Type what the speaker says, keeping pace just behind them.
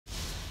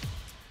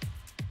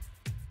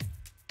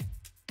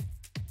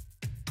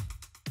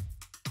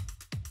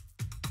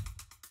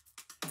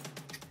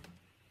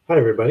Hi,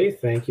 everybody.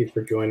 Thank you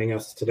for joining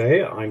us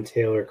today. I'm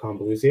Taylor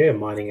Combaluzier, a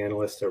mining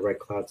analyst at Red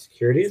Cloud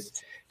Securities.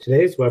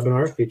 Today's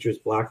webinar features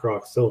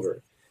Blackrock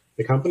Silver.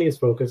 The company is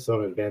focused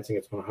on advancing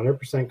its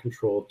 100%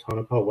 controlled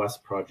Tonopah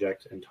West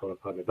project in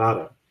Tonopah,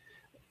 Nevada.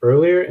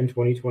 Earlier in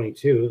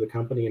 2022, the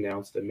company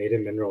announced a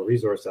maiden mineral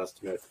resource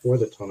estimate for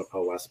the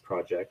Tonopah West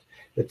project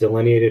that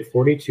delineated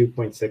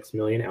 42.6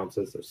 million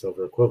ounces of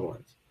silver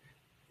equivalent.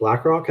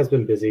 Blackrock has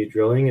been busy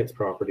drilling its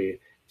property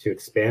to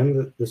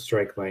expand the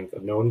strike length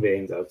of known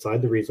veins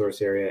outside the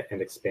resource area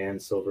and expand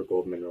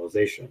silver-gold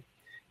mineralization.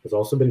 It has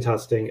also been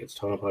testing its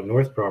Tonopah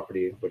North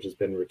property, which has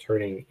been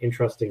returning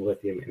interesting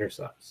lithium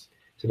intercepts.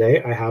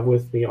 Today, I have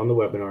with me on the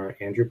webinar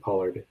Andrew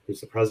Pollard,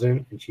 who's the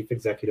President and Chief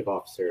Executive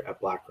Officer at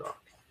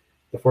Blackrock.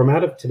 The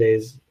format of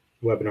today's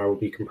webinar will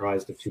be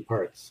comprised of two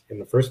parts. In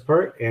the first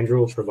part, Andrew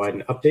will provide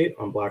an update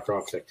on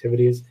Blackrock's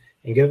activities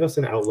and give us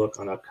an outlook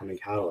on upcoming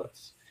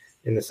catalysts.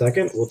 In the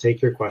second, we'll take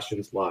your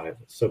questions live,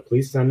 so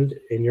please send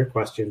in your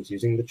questions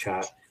using the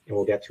chat and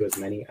we'll get to as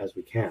many as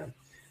we can.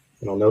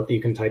 And I'll note that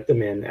you can type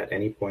them in at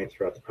any point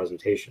throughout the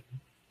presentation.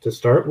 To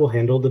start, we'll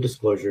handle the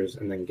disclosures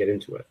and then get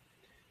into it.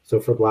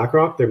 So for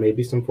Blackrock, there may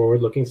be some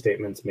forward-looking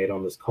statements made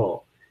on this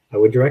call. I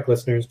would direct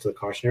listeners to the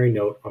cautionary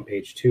note on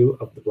page 2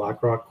 of the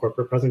Blackrock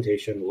corporate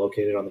presentation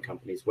located on the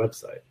company's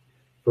website.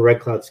 For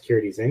Red Cloud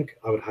Securities, Inc.,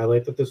 I would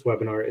highlight that this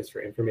webinar is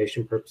for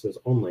information purposes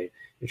only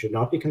and should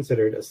not be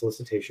considered a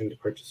solicitation to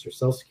purchase or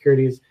sell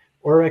securities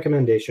or a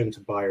recommendation to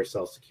buy or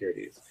sell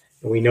securities.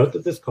 And we note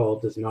that this call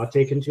does not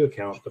take into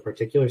account the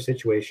particular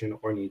situation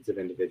or needs of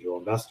individual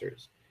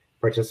investors.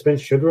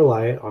 Participants should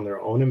rely on their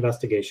own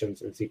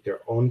investigations and seek their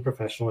own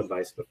professional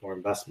advice before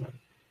investment.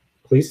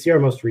 Please see our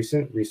most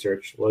recent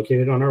research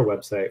located on our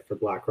website for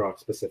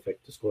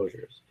Blackrock-specific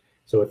disclosures.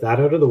 So with that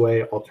out of the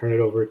way, I'll turn it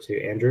over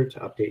to Andrew to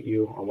update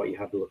you on what you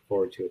have to look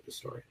forward to with the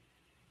story.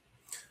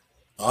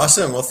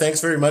 Awesome. Well, thanks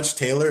very much,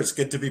 Taylor. It's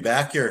good to be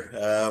back here.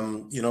 A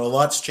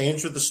lot's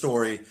changed with the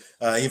story,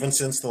 even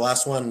since the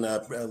last one,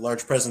 a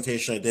large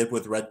presentation I did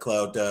with Red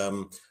Cloud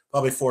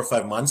probably 4 or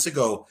 5 months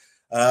ago.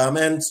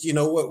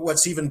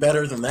 What's even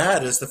better than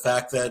that is the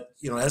fact that,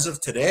 as of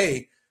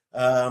today,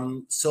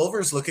 silver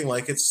is looking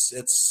like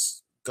it's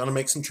going to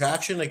make some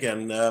traction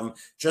again.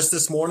 Just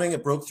this morning,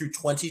 it broke through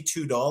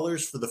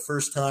 $22 for the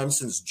first time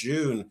since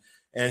June.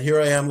 And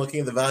here I am looking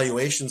at the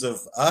valuations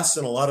of us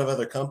and a lot of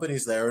other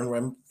companies there. And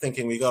I'm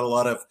thinking we got a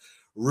lot of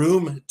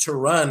room to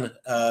run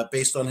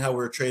based on how we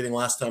were trading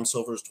last time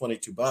silver was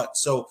 $22.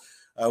 So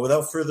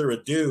without further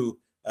ado,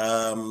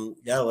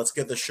 let's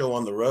get the show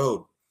on the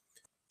road.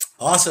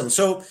 Awesome.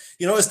 So,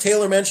 as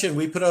Taylor mentioned,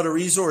 we put out a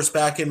resource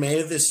back in May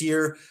of this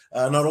year.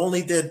 Not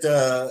only does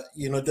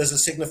it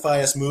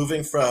signify us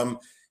moving from,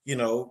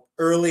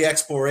 early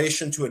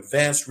exploration to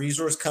advanced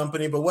resource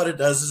company, but what it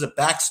does is it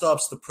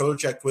backstops the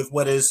project with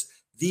what is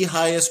the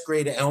highest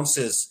grade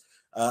ounces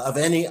of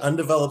any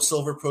undeveloped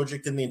silver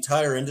project in the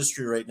entire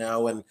industry right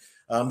now. And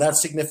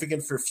that's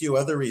significant for a few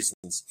other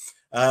reasons.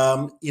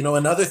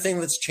 Another thing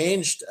that's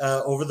changed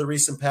over the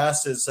recent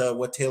past is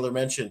what Taylor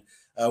mentioned.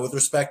 With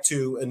respect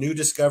to a new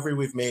discovery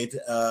we've made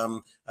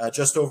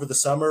just over the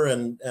summer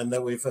and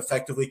that we've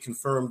effectively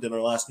confirmed in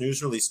our last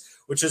news release,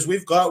 which is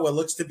we've got what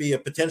looks to be a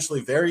potentially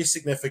very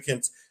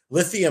significant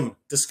lithium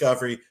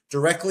discovery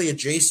directly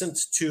adjacent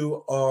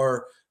to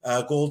our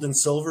gold and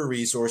silver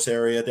resource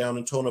area down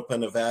in Tonopah,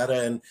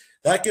 Nevada. And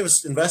that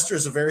gives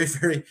investors a very,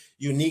 very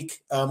unique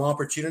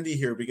opportunity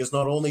here, because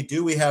not only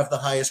do we have the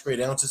highest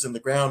grade ounces in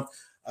the ground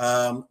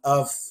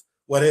of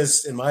what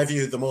is, in my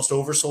view, the most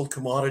oversold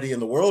commodity in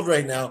the world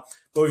right now,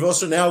 but we've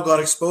also now got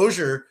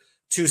exposure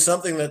to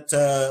something that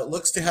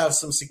looks to have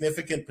some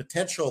significant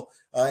potential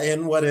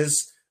in what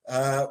is,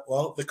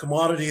 the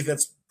commodity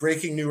that's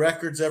breaking new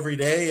records every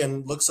day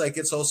and looks like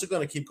it's also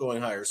going to keep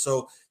going higher.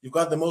 So you've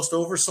got the most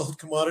oversold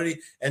commodity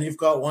and you've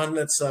got one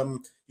that's,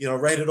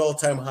 right at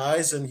all-time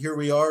highs. And here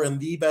we are in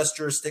the best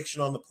jurisdiction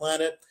on the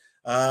planet.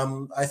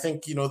 I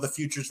think, the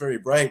future is very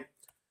bright.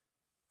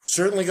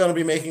 Certainly going to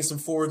be making some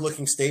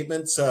forward-looking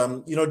statements,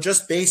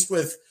 just based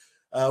with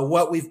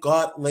what we've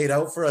got laid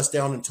out for us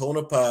down in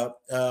Tonopah.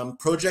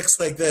 Projects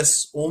like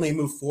this only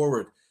move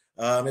forward.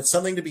 It's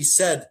something to be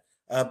said,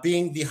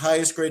 being the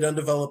highest grade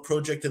undeveloped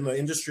project in the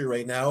industry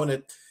right now.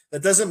 And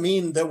that doesn't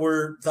mean that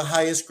we're the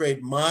highest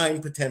grade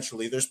mine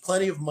potentially. There's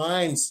plenty of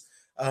mines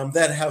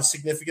that have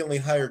significantly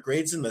higher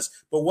grades in this.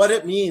 But what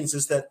it means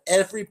is that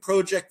every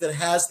project that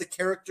has the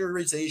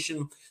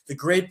characterization, the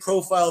grade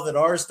profile that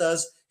ours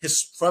does,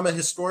 from a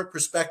historic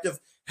perspective,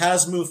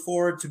 has moved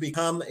forward to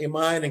become a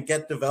mine and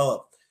get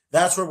developed.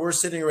 That's where we're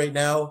sitting right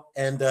now.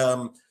 And,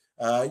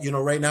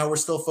 right now we're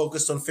still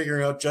focused on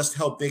figuring out just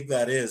how big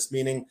that is,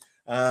 meaning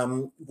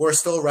we're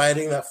still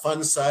riding that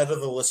fun side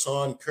of the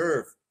Lassonde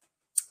curve.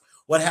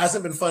 What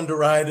hasn't been fun to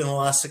ride in the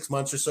last 6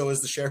 months or so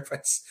is the share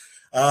price.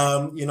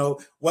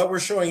 What we're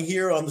showing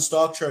here on the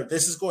stock chart,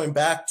 this is going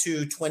back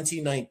to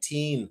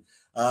 2019.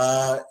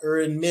 Or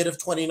in mid of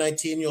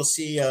 2019, you'll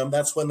see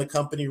that's when the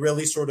company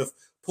really sort of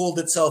pulled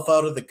itself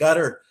out of the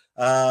gutter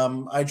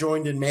I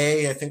joined in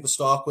May. I think the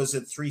stock was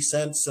at 3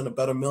 cents and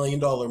about $1 million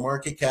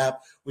market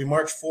cap. We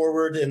marched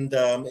forward, and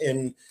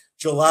in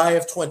July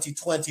of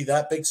 2020,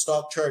 that big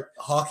stock chart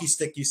hockey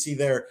stick you see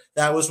there,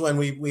 that was when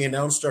we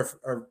announced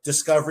our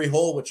discovery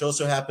hole, which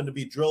also happened to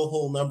be drill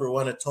hole number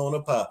 1 at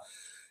Tonopah,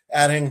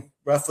 adding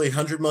roughly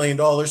 $100 million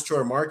to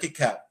our market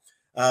cap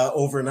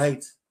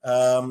overnight.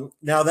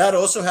 Now that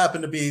also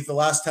happened to be the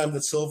last time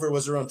that silver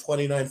was around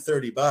 29,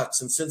 30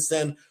 bucks. And since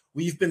then,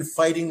 we've been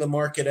fighting the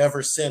market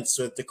ever since.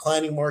 So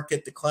declining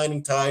market,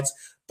 declining tides,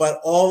 but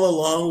all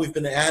along we've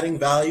been adding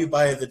value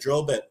by the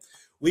drill bit.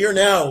 We are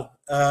now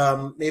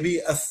maybe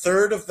a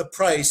third of the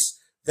price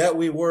that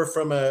we were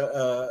from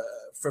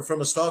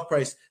a stock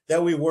price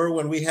that we were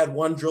when we had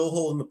one drill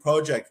hole in the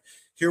project.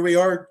 Here we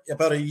are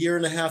about 1.5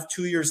 years,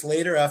 2 years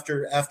later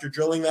after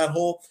drilling that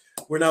hole.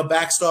 We're now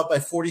backstopped by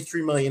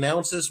 43 million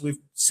ounces. We've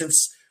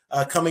since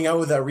coming out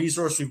with that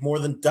resource, we've more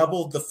than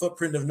doubled the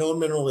footprint of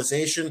known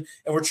mineralization,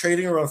 and we're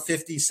trading around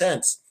 50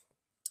 cents.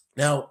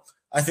 Now,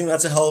 I think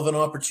that's a hell of an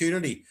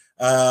opportunity.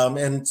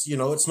 And, you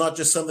know, it's not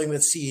just something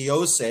that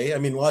CEOs say. I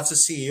mean, lots of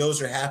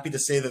CEOs are happy to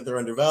say that they're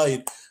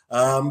undervalued,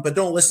 but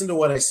don't listen to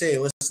what I say,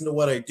 listen to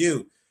what I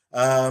do.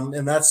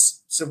 And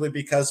that's simply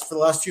because for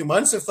the last few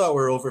months, I thought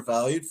we were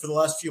overvalued. For the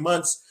last few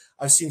months,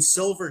 I've seen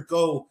silver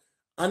go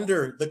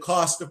under the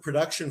cost of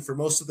production for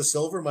most of the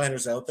silver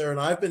miners out there. And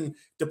I've been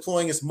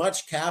deploying as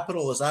much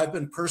capital as I've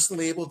been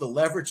personally able to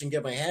leverage and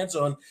get my hands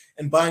on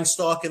and buying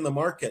stock in the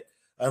market.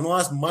 In the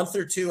last month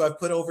or two, I've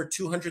put over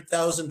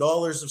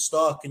 $200,000 of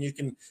stock, and you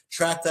can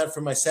track that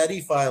from my SETI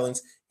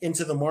filings,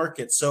 into the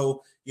market.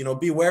 So, you know,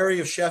 be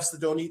wary of chefs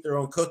that don't eat their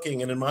own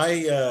cooking. And in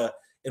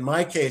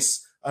my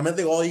case, I'm at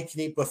the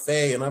all-you-can-eat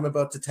buffet, and I'm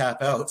about to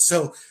tap out.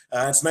 So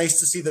it's nice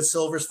to see that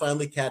silver's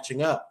finally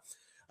catching up.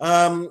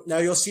 Now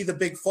you'll see the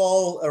big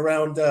fall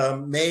around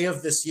May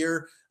of this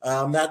year.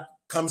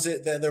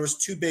 There was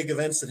 2 big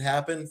events that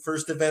happened.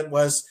 First event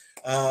was,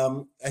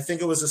 I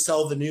think it was a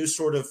sell the news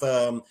sort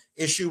of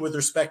issue with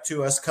respect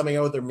to us coming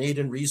out with their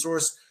maiden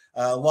resource.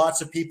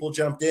 Lots of people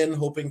jumped in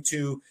hoping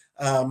to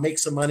make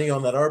some money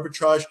on that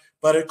arbitrage,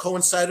 but it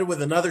coincided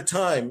with another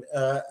time,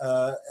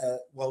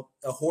 well,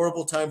 a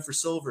horrible time for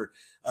silver.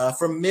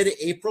 From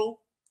mid-April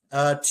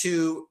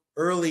to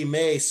early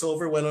May,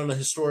 silver went on a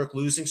historic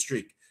losing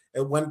streak.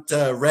 It went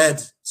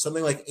red,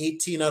 something like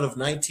 18 out of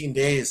 19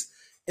 days.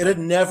 It had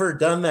never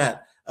done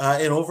that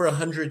in over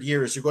 100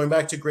 years. You're going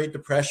back to Great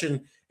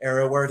Depression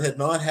era where it had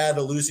not had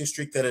a losing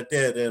streak that it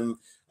did. And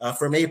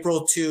from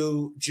April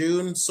to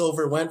June,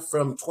 silver went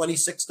from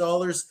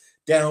 $26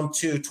 down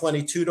to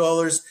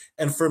 $22.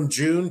 And from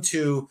June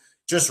to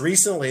just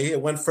recently,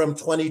 it went from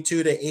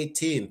 22 to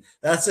 18.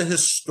 That's a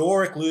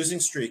historic losing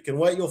streak. And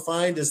what you'll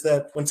find is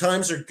that when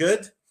times are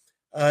good,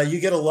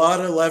 you get a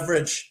lot of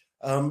leverage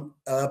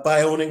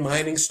by owning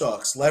mining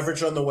stocks.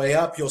 Leverage on the way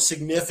up, you'll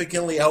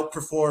significantly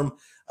outperform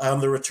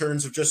the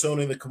returns of just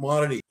owning the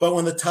commodity. But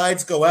when the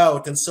tides go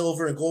out and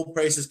silver and gold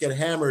prices get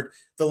hammered,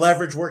 the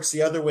leverage works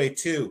the other way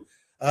too.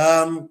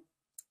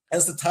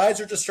 As the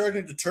tides are just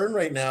starting to turn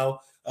right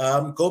now,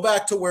 go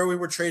back to where we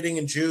were trading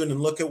in June and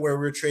look at where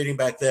we were trading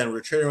back then. We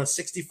were trading around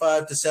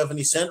 65 to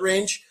 70 cent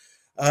range.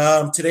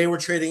 Today we're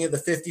trading at the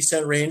 50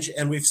 cent range,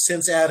 and we've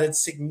since added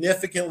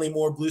significantly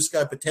more blue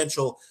sky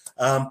potential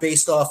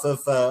based off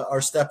of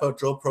our step out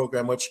drill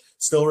program, which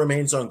still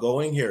remains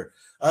ongoing here.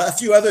 A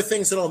few other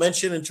things that I'll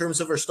mention in terms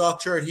of our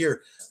stock chart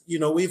here. You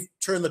know, we've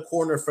turned the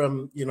corner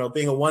from, you know,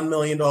 being a $1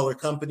 million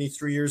company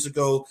 3 years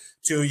ago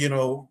to, you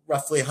know,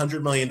 roughly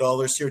 $100 million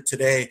here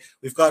today.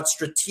 We've got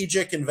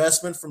strategic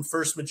investment from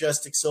First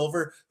Majestic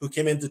Silver, who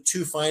came into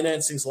 2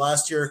 financings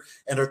last year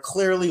and are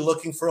clearly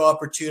looking for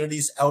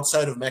opportunities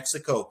outside of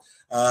Mexico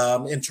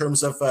in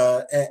terms of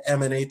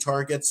M&A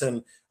targets.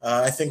 And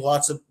I think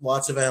lots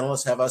of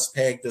analysts have us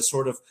pegged as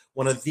sort of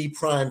one of the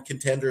prime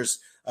contenders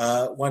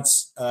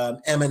once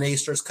M&A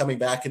starts coming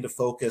back into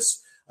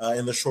focus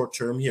in the short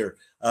term here.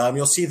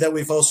 You'll see that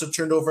we've also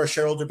turned over our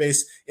shareholder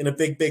base in a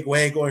big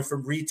way, going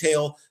from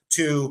retail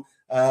to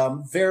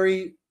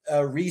very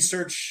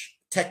research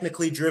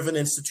technically driven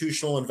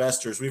institutional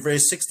investors. We've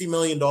raised $60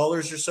 million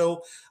or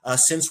so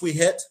since we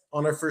hit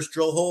on our first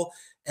drill hole.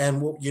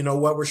 And you know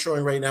what we're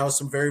showing right now is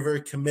some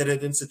very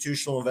committed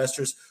institutional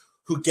investors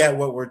who get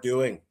what we're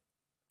doing.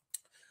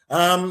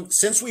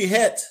 Since we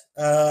hit,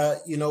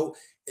 you know,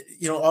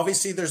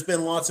 obviously there's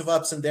been lots of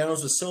ups and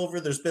downs with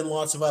silver. There's been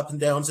lots of ups and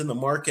downs in the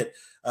market,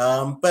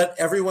 but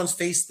everyone's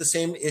faced the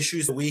same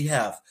issues that we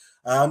have.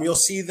 You'll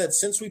see that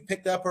since we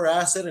picked up our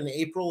asset in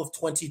April of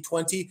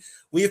 2020,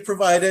 we have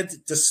provided,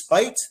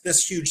 despite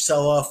this huge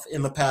sell-off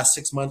in the past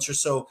 6 months or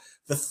so,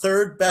 the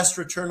 3rd best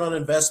return on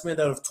investment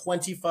out of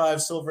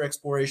 25 silver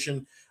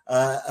exploration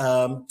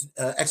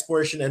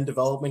and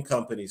development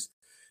companies.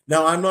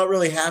 Now, I'm not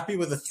really happy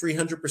with a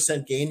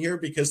 300% gain here,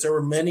 because there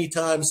were many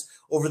times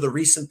over the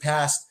recent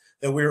past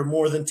that we were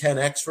more than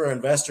 10x for our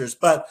investors.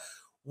 But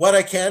what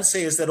I can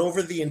say is that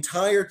over the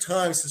entire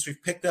time since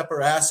we've picked up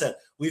our asset,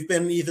 we've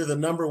been either the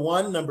number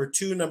 1, number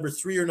 2, number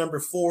 3, or number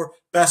 4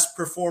 best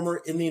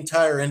performer in the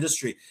entire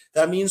industry.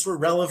 That means we're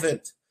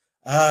relevant.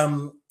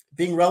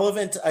 being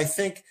relevant, I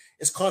think,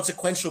 is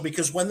consequential,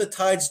 because when the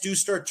tides do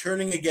start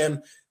turning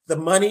again, the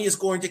money is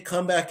going to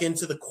come back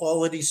into the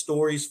quality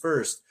stories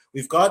first.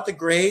 We've got the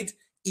grade,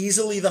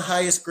 easily the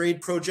highest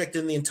grade project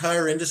in the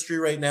entire industry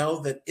right now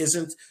that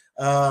isn't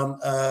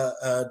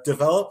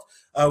developed.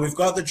 We've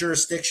got the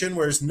jurisdiction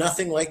where there's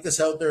nothing like this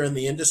out there in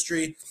the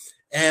industry,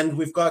 and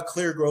we've got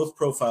clear growth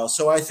profiles.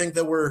 So I think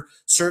that we're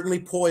certainly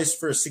poised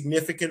for a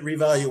significant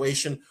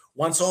revaluation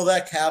once all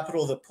that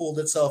capital that pulled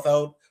itself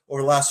out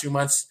over the last few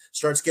months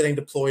starts getting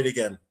deployed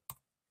again.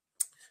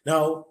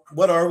 Now,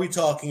 what are we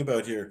talking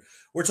about here?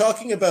 We're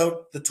talking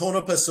about the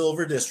Tonopah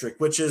Silver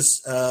District, which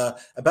is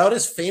about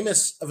as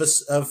famous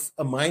of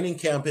a mining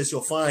camp as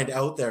you'll find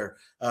out there,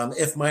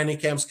 if mining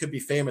camps could be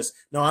famous.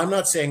 Now, I'm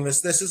not saying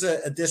this. This is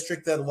a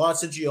district that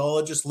lots of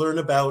geologists learn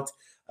about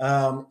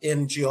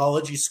in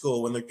geology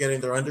school when they're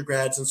getting their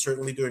undergrads and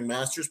certainly doing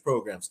master's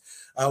programs.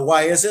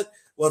 Why is it?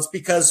 Well, it's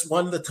because,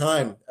 one, the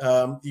time.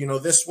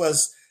 This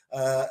was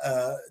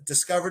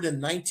discovered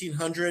in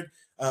 1900.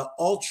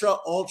 Ultra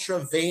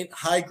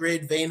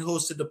high-grade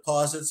vein-hosted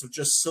deposits of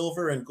just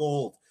silver and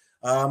gold.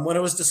 When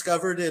it was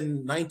discovered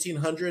in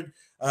 1900,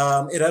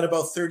 it had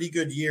about 30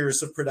 good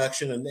years of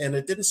production, and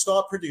it didn't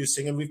stop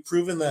producing, and we've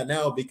proven that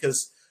now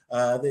because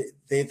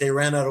they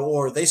ran out of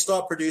ore. They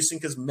stopped producing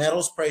because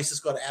metals prices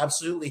got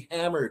absolutely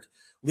hammered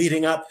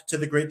leading up to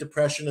the Great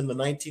Depression in the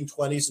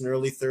 1920s and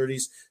early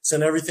 30s,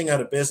 sent everything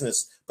out of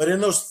business. But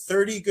in those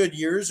 30 good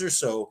years or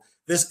so,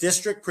 this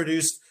district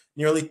produced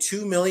nearly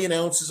 2 million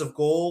ounces of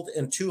gold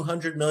and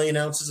 200 million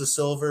ounces of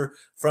silver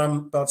from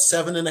about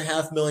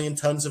 7.5 million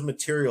tons of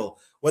material.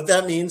 What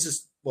that means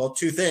is, well,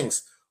 two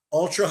things: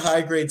 ultra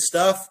high grade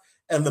stuff,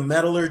 and the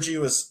metallurgy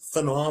was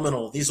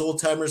phenomenal. These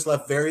old timers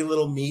left very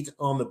little meat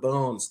on the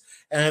bones.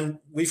 And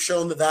we've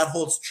shown that that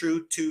holds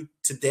true to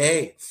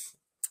today.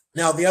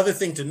 Now, the other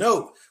thing to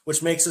note,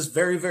 which makes us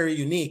very, very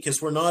unique,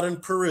 is we're not in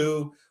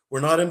Peru,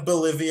 we're not in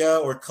Bolivia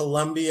or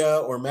Colombia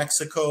or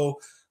Mexico.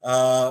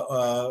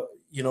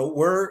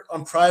 We're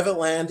on private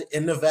land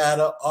in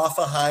Nevada, off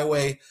a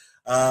highway,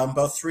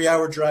 about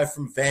 3-hour drive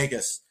from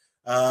Vegas.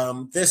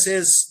 This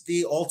is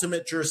the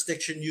ultimate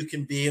jurisdiction you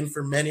can be in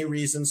for many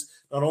reasons,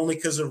 not only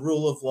because of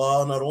rule of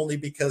law, not only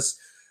because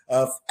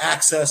of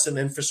access and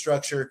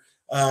infrastructure,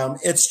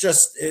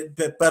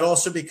 but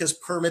also because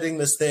permitting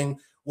this thing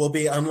will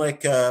be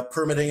unlike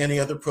permitting any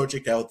other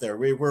project out there.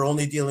 We're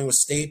only dealing with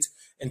state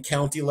and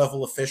county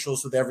level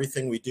officials with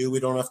everything we do. We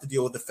don't have to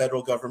deal with the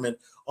federal government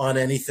on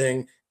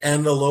anything,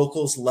 and the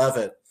locals love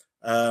it.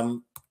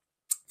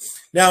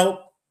 Now,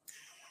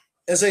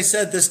 as I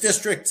said, this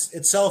district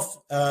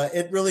itself,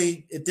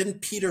 it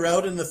didn't peter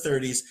out in the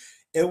 30s.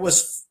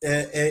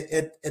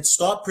 It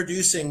stopped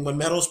producing when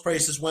metals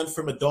prices went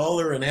from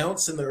 $1 an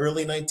ounce in the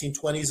early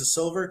 1920s of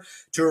silver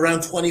to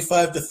around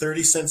 25 to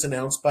 30 cents an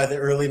ounce by the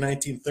early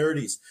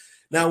 1930s.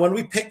 Now, when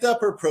we picked up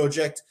our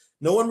project,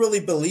 no one really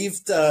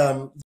believed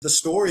the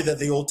story that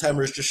the old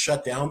timers just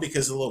shut down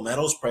because of low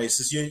metals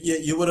prices.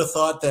 You would have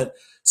thought that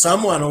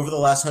someone over the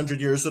last 100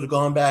 years would have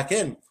gone back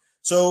in.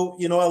 So,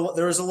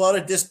 there was a lot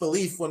of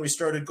disbelief when we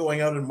started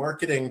going out and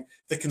marketing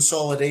the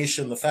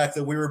consolidation, the fact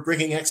that we were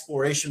bringing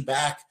exploration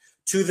back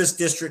to this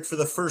district for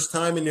the first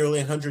time in nearly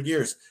 100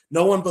 years.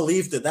 No one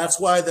believed it. That's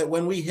why that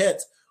when we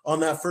hit on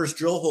that first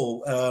drill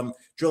hole,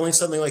 drilling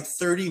something like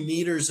 30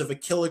 meters of a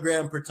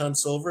kilogram per ton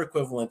silver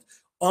equivalent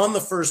on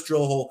the first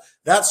drill hole,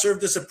 that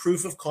served as a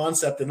proof of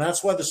concept. And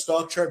that's why the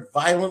stock chart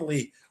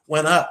violently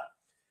went up.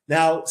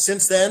 Now,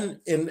 since then,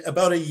 in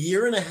about 1.5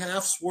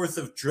 years worth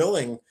of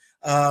drilling,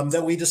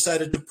 that we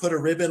decided to put a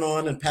ribbon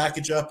on and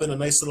package up in a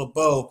nice little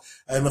bow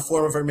in the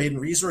form of our maiden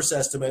resource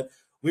estimate,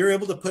 we were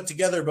able to put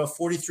together about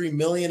 43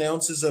 million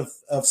ounces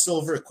of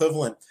silver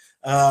equivalent,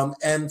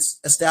 and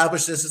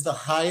establish this as the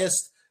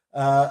highest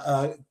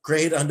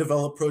grade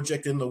undeveloped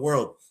project in the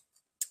world.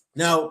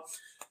 Now,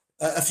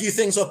 a few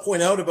things I'll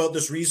point out about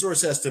this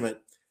resource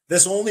estimate.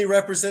 This only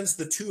represents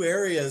the two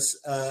areas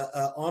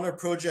on our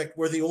project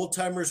where the old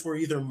timers were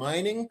either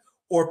mining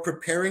or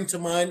preparing to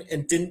mine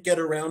and didn't get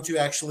around to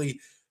actually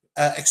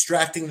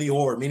extracting the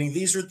ore, meaning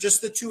these are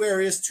just the two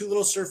areas, two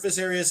little surface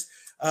areas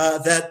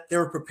that they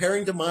were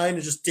preparing to mine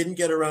and just didn't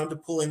get around to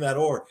pulling that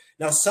ore.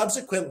 Now,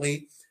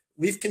 subsequently,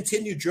 we've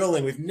continued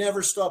drilling. We've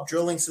never stopped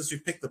drilling since we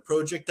picked the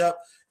project up,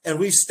 and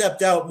we've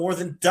stepped out more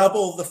than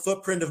double the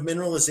footprint of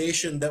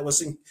mineralization that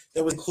was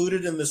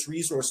included in this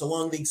resource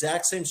along the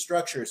exact same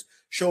structures,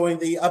 showing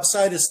the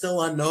upside is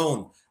still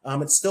unknown.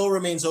 It still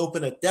remains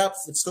open at depth.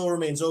 It still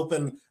remains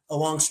open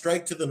along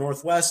strike to the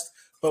northwest.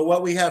 But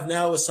what we have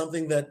now is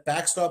something that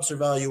backstops our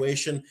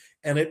valuation,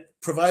 and it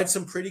provides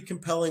some pretty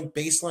compelling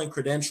baseline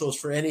credentials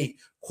for any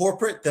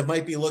corporate that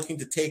might be looking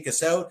to take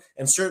us out.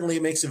 And certainly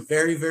it makes it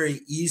very,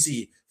 very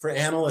easy for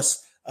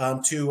analysts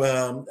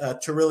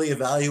to really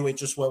evaluate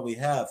just what we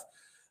have.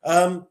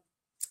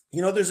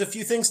 There's a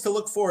few things to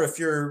look for if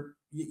you're,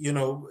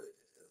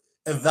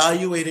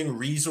 evaluating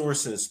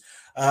resources.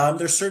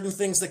 There's certain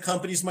things that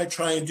companies might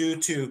try and do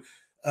to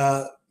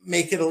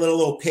make it a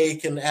little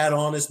opaque and add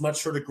on as much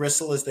sort of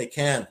gristle as they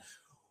can.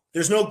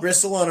 There's no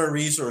gristle on our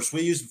resource.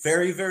 We use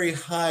very, very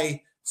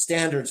high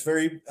standards,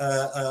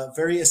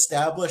 very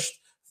established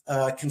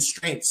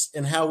constraints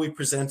in how we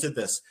presented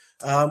this.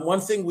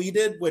 One thing we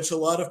did, which a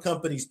lot of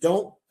companies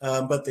don't,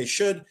 but they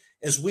should,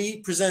 is we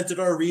presented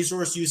our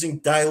resource using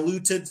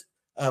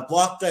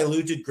block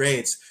diluted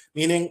grades,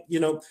 meaning,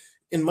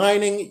 in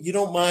mining, you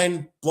don't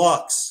mine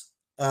blocks,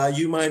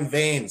 you mine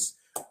veins.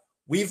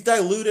 We've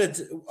diluted,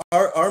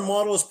 our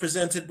model is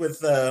presented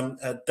with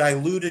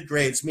diluted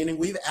grades, meaning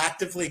we've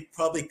actively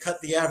probably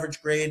cut the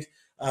average grade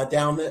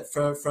down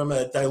from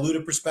a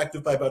diluted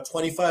perspective by about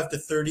 25 to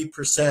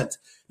 30%.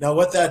 Now,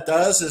 what that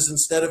does is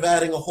instead of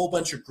adding a whole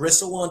bunch of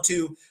gristle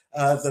onto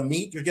the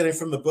meat you're getting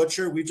from the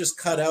butcher, we just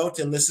cut out,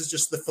 and this is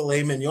just the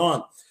filet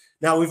mignon.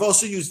 Now, we've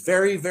also used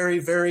very, very,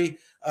 very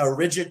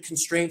rigid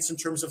constraints in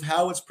terms of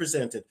how it's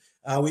presented.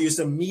 We used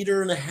 1.5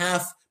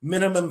 meters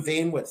minimum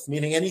vein width,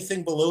 meaning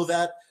anything below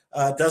that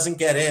doesn't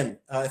get in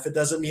if it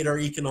doesn't meet our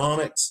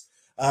economics.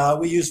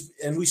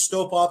 We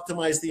stope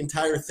optimize the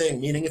entire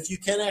thing, meaning if you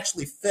can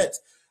actually fit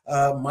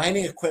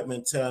mining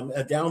equipment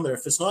down there,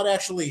 if it's not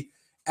actually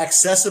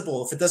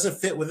accessible, if it doesn't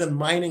fit within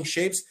mining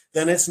shapes,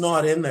 then it's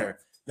not in there.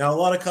 Now, a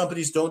lot of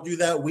companies don't do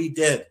that. We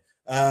did.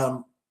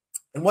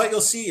 And what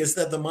you'll see is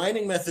that the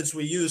mining methods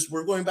we use,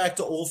 we're going back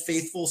to old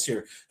faithfuls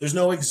here. There's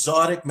no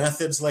exotic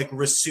methods like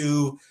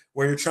Risu,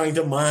 where you're trying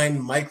to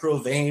mine micro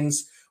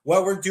veins.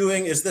 What we're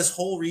doing is this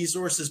whole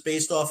resource is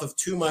based off of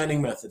 2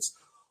 mining methods,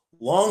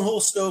 long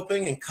hole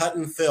stoping and cut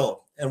and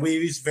fill. And we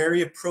use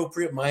very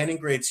appropriate mining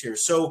grades here.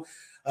 So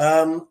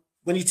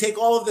when you take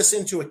all of this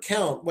into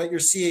account, what you're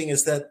seeing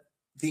is that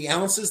the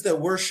ounces that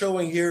we're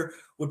showing here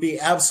would be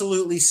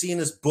absolutely seen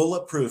as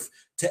bulletproof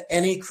to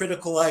any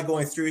critical eye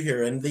going through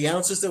here. And the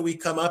ounces that we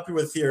come up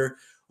with here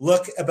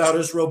look about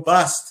as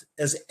robust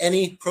as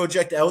any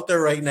project out there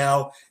right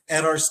now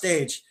at our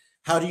stage.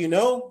 How do you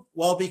know?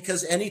 Well,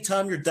 because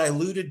anytime your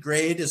diluted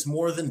grade is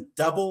more than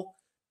double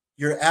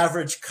your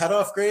average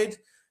cutoff grade,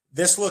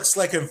 this looks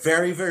like a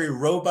very, very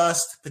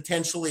robust,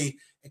 potentially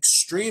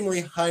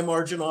extremely high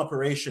margin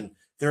operation.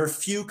 There are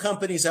few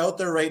companies out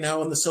there right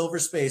now in the silver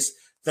space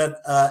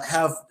that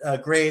have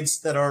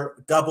grades that are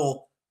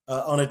double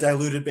on a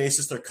diluted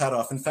basis their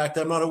cutoff. In fact,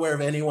 I'm not aware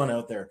of anyone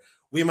out there.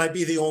 We might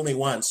be the only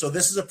one. So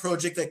this is a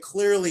project that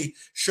clearly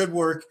should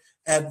work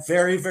at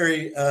very,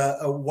 very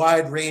a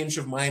wide range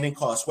of mining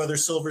costs, whether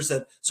silver's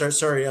at,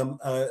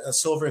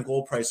 silver and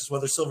gold prices,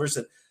 whether silver's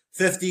at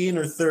 15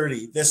 or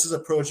 30. This is a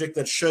project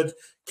that should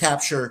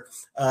capture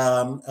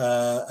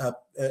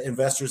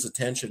investors'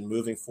 attention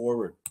moving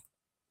forward.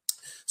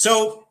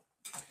 So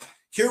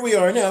here we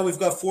are now. We've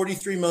got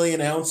 43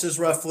 million ounces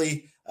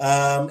roughly,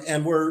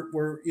 and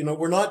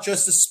we're not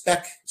just a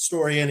spec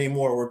story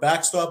anymore. We're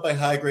backstopped by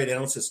high grade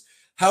ounces.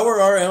 How are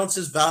our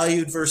ounces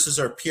valued versus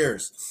our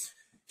peers?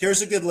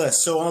 Here's a good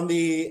list. So on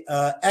the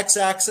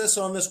x-axis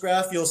on this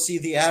graph, you'll see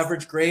the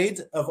average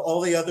grade of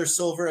all the other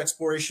silver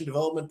exploration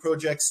development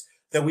projects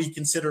that we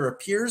consider our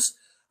peers.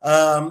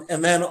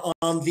 And then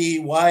on the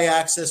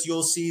y-axis,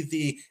 you'll see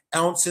the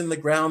ounce in the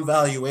ground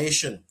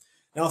valuation.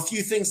 Now, a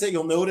few things that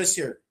you'll notice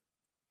here.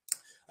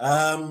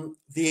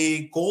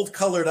 The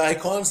gold-colored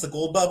icons, the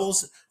gold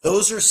bubbles,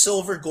 those are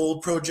silver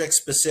gold projects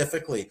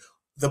specifically.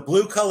 The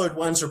blue-colored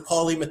ones are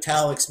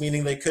polymetallics,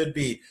 meaning they could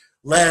be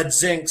lead,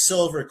 zinc,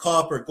 silver,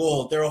 copper,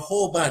 gold. They're a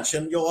whole bunch,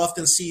 and you'll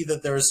often see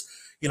that there's,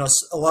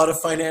 a lot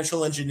of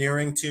financial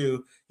engineering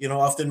to,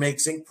 often make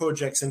zinc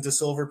projects into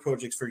silver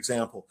projects, for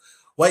example.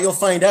 What you'll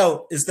find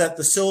out is that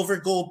the silver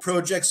gold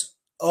projects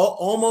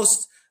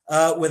almost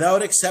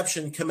without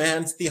exception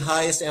command the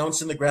highest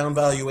ounce in the ground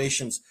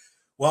valuations.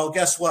 Well,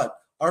 guess what?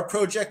 Our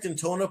project in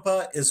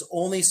Tonopah is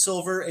only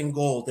silver and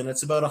gold, and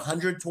it's about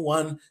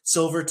 100-to-1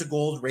 silver to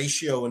gold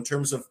ratio in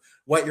terms of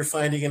what you're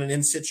finding in an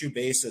in situ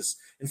basis.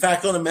 In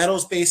fact, on a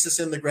metals basis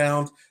in the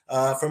ground,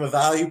 from a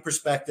value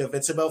perspective,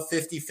 it's about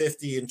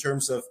 50-50 in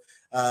terms of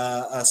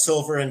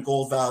silver and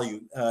gold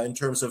value in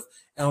terms of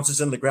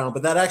ounces in the ground.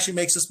 But that actually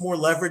makes us more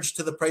leveraged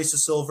to the price of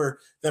silver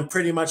than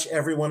pretty much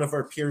every one of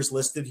our peers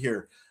listed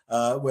here,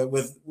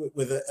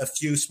 with a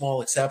few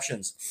small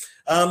exceptions.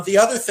 The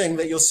other thing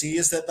that you'll see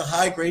is that the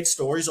high grade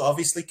stories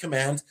obviously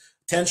tend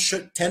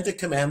to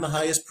command the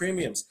highest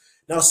premiums.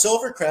 Now,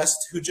 Silvercrest,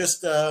 who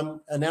just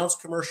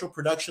announced commercial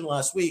production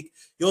last week,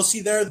 you'll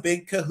see they're the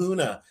big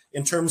kahuna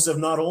in terms of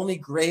not only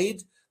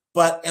grade,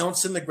 but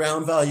ounce in the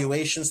ground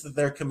valuations that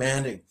they're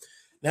commanding.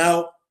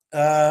 Now,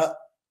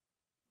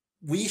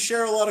 we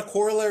share a lot of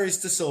corollaries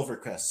to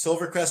Silvercrest.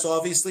 Silvercrest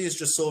obviously is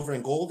just silver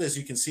and gold, as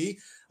you can see.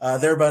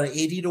 They're about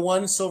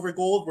 80-to-1 silver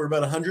gold. We're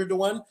about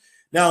 100-to-1.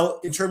 Now,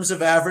 in terms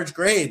of average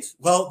grade,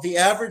 well, the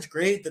average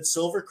grade that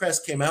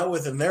Silvercrest came out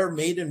with in their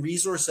maiden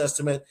resource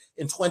estimate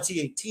in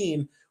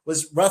 2018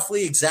 was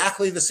roughly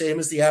exactly the same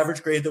as the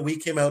average grade that we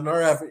came out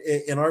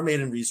in our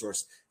maiden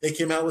resource. They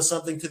came out with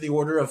something to the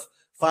order of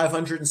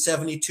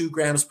 572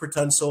 grams per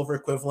ton silver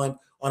equivalent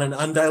on an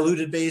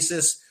undiluted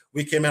basis.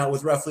 We came out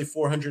with roughly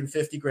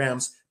 450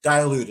 grams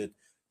diluted.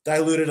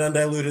 Diluted,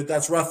 undiluted,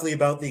 that's roughly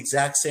about the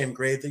exact same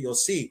grade that you'll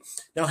see.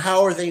 Now,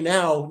 how are they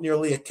now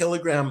nearly a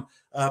kilogram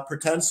per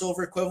ton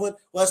silver equivalent?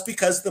 Well, that's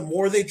because the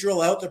more they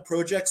drill out the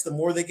projects, the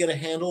more they get a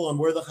handle on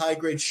where the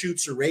high-grade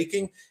shoots are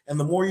raking. And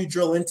the more you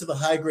drill into the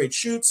high-grade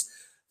shoots,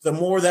 the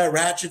more that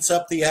ratchets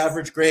up the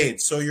average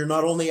grade. So you're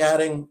not only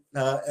adding,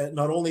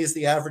 not only is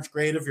the average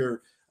grade of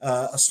your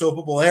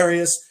stoppable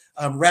areas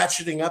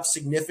ratcheting up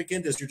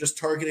significant as you're just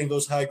targeting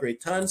those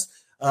high-grade tons,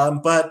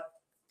 but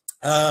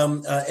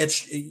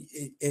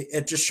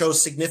it just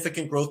shows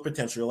significant growth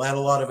potential. You'll add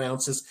a lot of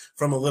ounces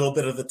from a little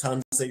bit of the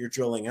tons that you're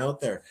drilling out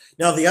there.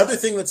 Now, the other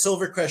thing that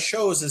Silvercrest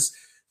shows is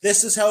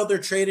this is how they're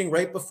trading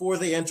right before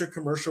they enter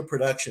commercial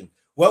production.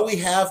 What we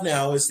have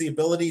now is the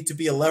ability to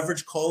be a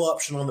leveraged call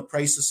option on the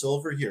price of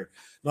silver here.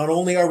 Not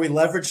only are we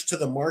leveraged to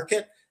the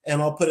market,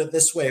 and I'll put it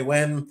this way,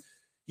 when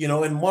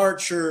in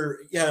March,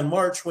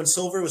 when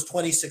silver was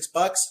 26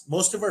 bucks,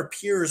 most of our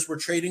peers were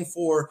trading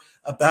for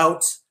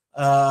about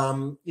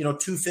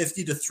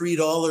 $2.50 to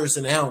 $3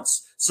 an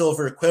ounce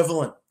silver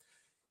equivalent.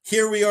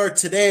 Here we are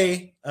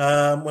today.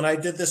 When I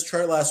did this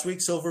chart last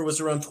week, silver was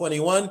around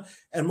 21,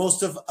 and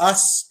most of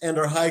us and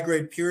our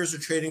high-grade peers are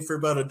trading for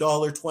about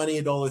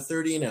 $1.20,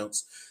 $1.30 an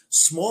ounce.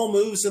 Small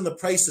moves in the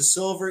price of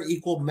silver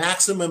equal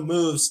maximum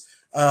moves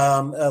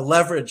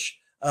leverage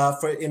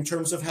in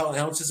terms of how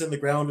ounces in the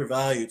ground are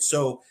valued.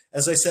 So,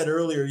 as I said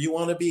earlier, you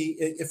want to be,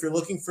 if you're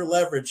looking for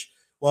leverage,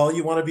 well,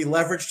 you want to be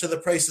leveraged to the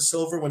price of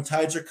silver when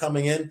tides are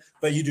coming in,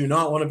 but you do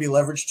not want to be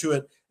leveraged to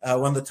it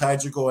when the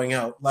tides are going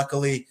out.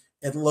 Luckily,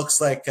 it looks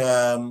like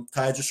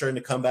tides are starting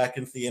to come back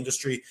into the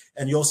industry,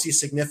 and you'll see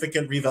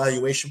significant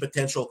revaluation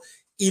potential,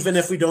 even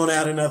if we don't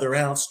add another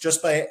ounce,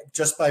 just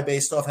by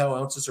based off how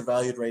ounces are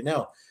valued right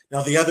now.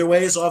 Now, the other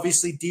way is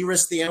obviously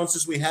de-risk the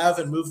ounces we have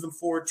and move them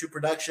forward to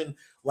production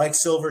like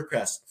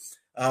Silvercrest.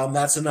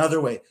 That's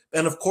another way.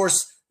 And of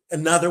course,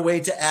 another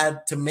way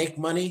to make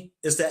money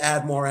is to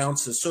add more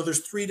ounces. So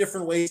there's 3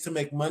 different ways to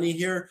make money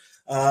here.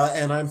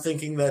 And I'm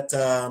thinking that,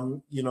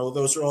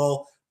 those are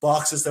all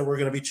boxes that we're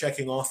going to be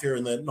checking off here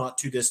in the not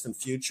too distant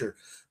future.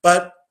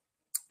 But,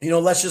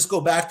 let's just go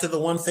back to the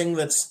one thing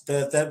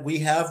that we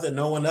have that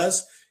no one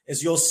does,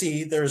 is you'll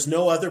see there's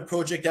no other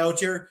project out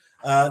here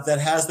that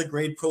has the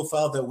grade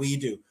profile that we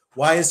do.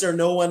 Why is there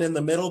no one in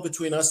the middle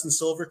between us and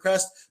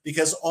Silvercrest?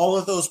 Because all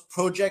of those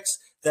projects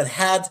that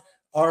had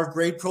our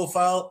grade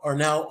profile are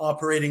now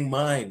operating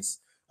mines.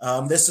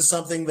 This is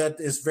something that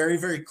is very,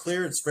 very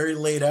clear. It's very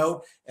laid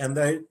out. And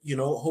that,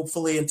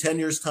 hopefully in 10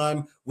 years'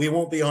 time, we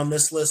won't be on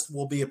this list.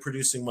 We'll be a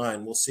producing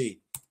mine. We'll see.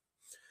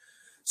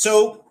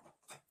 So,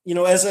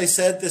 as I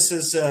said, this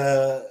is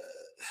a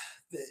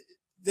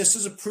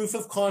proof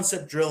of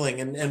concept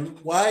drilling. And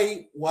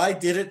why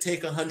did it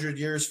take 100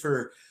 years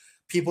for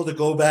people to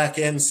go back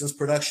in since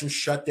production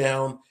shut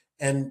down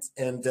and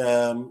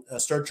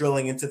start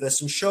drilling into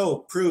this and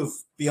prove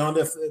beyond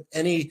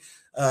any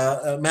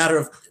matter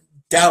of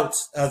doubt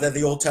that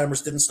the old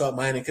timers didn't stop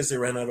mining because they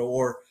ran out of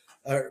ore,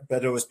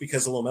 but it was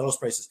because of low metals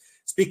prices.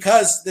 It's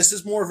because this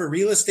is more of a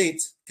real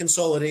estate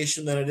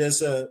consolidation than it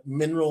is a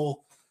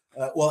mineral,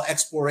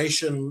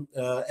 exploration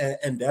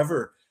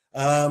endeavor.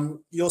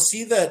 You'll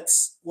see that,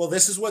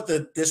 this is what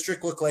the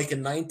district looked like in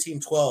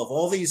 1912.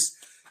 All these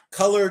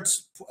colored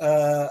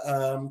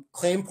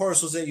claim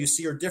parcels that you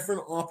see are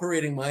different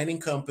operating mining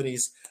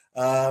companies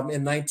in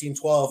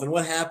 1912. And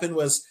what happened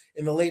was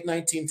in the late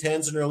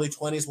 1910s and early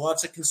 20s,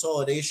 lots of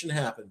consolidation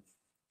happened.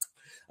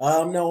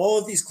 Now, all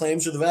of these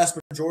claims, or the vast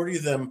majority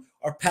of them,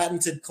 are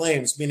patented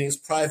claims, meaning it's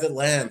private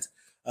land.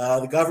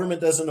 The government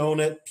doesn't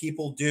own it.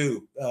 People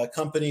do.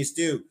 Companies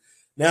do.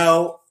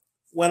 Now,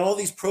 when all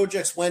these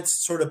projects went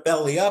sort of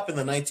belly up in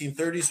the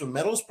 1930s when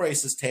metals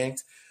prices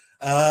tanked,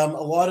 a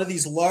lot of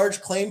these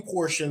large claim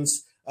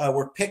portions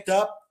were picked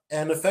up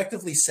and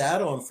effectively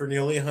sat on for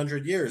nearly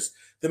 100 years.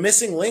 The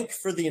missing link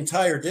for the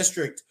entire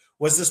district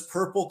was this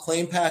purple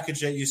claim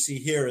package that you see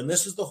here. And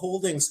this is the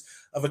holdings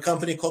of a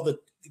company called the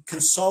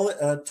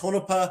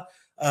Tonopah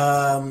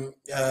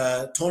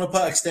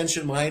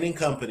Extension Mining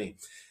Company.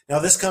 Now,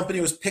 this company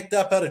was picked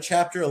up out of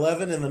Chapter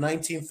 11 in the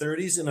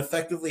 1930s and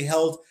effectively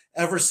held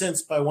ever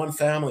since by one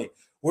family.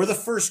 We're the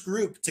first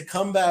group to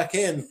come back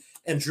in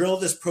and drill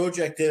this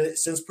project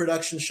since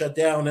production shut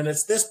down. And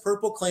it's this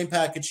purple claim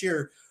package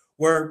here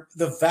where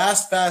the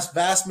vast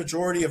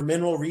majority of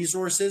mineral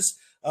resources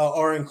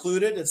are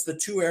included. It's the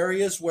 2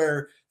 areas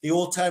where the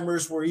old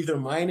timers were either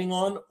mining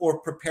on or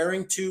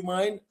preparing to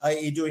mine,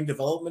 i.e. doing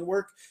development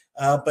work,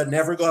 but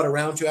never got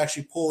around to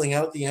actually pulling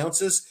out the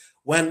ounces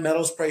when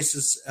metals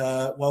prices,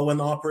 when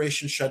the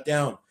operation shut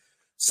down.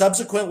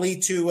 Subsequently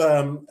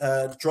to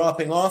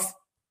dropping off,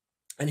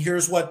 and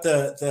here's what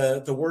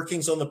the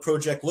workings on the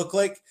project look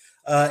like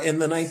in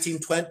the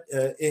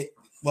 1920s,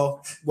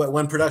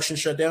 when production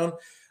shut down.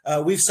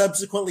 We've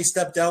subsequently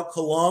stepped out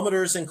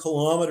kilometers and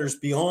kilometers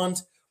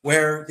beyond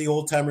where the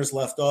old timers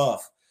left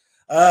off.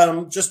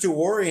 Just to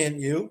orient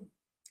you,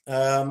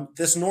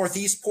 this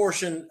northeast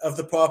portion of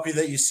the property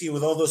that you see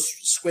with all those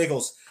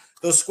squiggles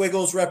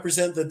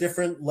represent the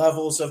different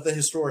levels of the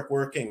historic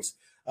workings.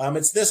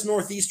 It's this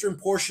northeastern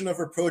portion of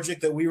our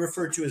project that we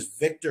refer to as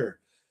Victor.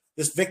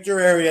 This Victor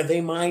area,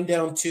 they mined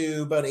down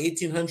to about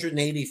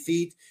 1,880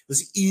 feet. It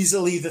was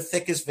easily the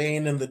thickest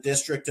vein in the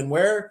district. And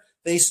where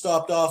they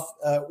stopped off,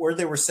 where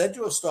they were said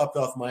to have stopped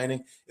off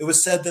mining, it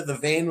was said that the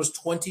vein was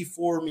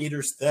 24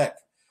 meters thick.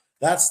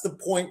 That's the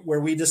point where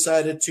we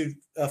decided to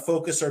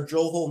focus our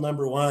drill hole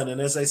number one.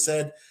 And as I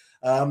said,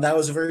 that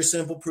was a very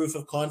simple proof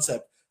of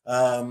concept.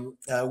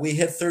 We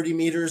hit 30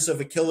 meters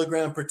of a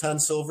kilogram per ton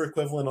silver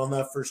equivalent on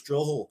that first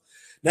drill hole.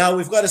 Now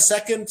we've got a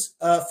second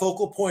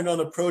focal point on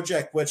a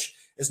project, which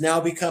is now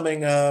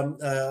becoming,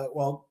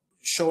 well,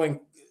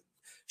 showing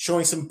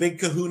some big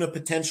kahuna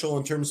potential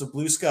in terms of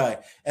blue sky.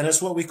 And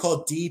it's what we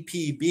call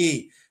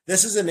DPB.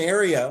 This is an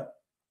area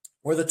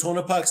where the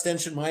Tonopah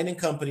Extension Mining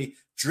Company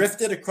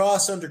drifted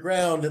across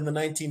underground in the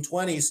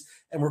 1920s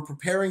and were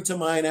preparing to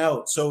mine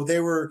out. So they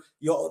were,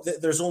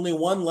 there's only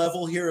one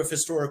level here of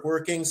historic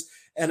workings,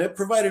 and it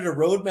provided a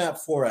roadmap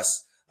for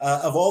us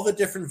of all the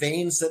different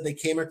veins that they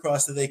came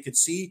across that they could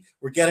see.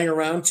 We're getting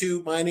around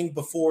to mining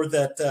before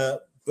that,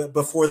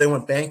 before they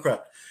went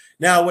bankrupt.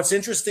 Now, what's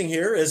interesting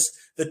here is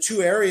the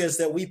two areas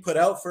that we put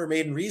out for a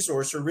maiden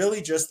resource are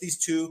really just these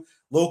two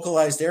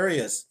localized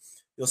areas.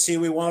 You'll see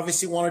we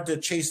obviously wanted to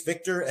chase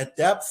Victor at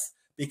depth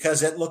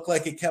because it looked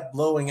like it kept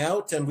blowing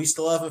out, and we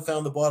still haven't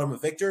found the bottom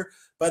of Victor.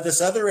 But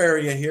this other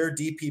area here,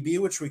 DPB,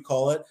 which we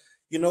call it,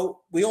 you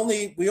know, we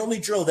only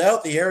drilled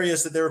out the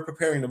areas that they were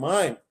preparing to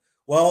mine.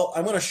 Well,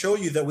 I'm going to show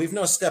you that we've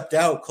now stepped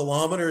out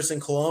kilometers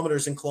and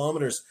kilometers and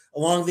kilometers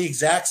along the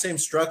exact same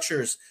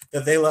structures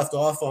that they left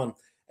off on.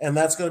 And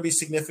that's going to be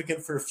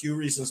significant for a few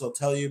reasons I'll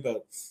tell you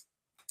about.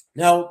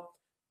 Now,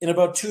 in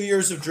about 2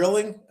 years of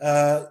drilling,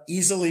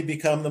 easily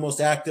become the most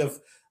active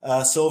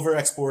silver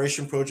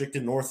exploration project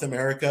in North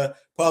America,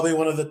 probably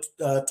one of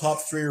the top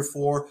 3 or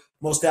 4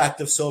 most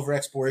active silver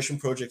exploration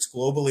projects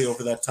globally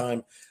over that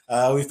time.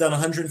 We've done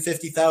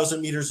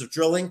 150,000 meters of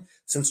drilling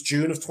since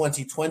June of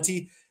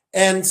 2020.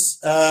 And,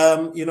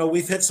 you know,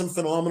 we've hit some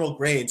phenomenal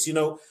grades. You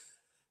know,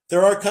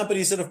 there are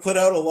companies that have put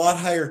out a lot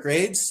higher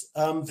grades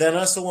than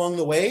us along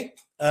the way.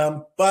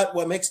 But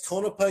what makes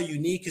Tonopah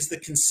unique is the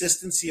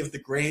consistency of the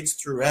grades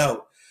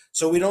throughout.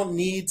 So we don't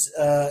need,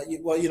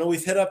 well, you know,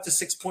 we've hit up to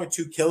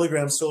 6.2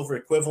 kilograms silver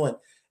equivalent.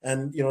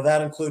 And, you know,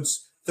 that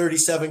includes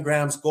 37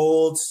 grams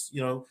gold,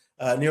 you know,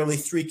 nearly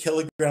 3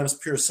 kilograms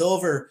pure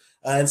silver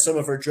in some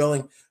of our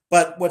drilling.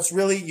 But what's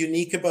really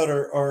unique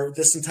about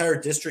this entire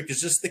district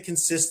is just the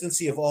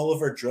consistency of all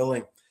of our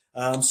drilling.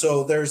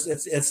 So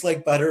it's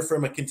like butter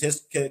from a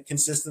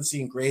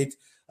consistency and grade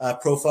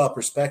profile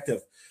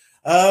perspective.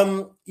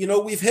 You know,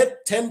 we've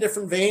hit 10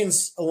 different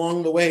veins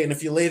along the way. And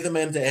if you lay them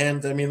end to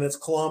end, I mean, that's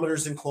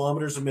kilometers and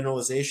kilometers of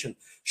mineralization.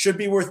 Should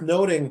be worth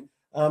noting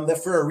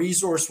that for a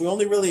resource, we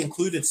only really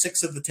included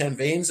 6 of the 10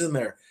 veins in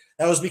there.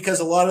 That was because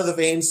a lot of the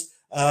veins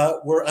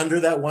were under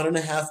that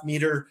 1.5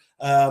 meter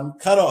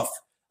cutoff.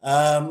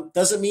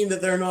 Doesn't mean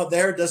that they're not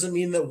there. Doesn't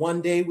mean that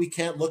one day we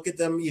can't look at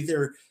them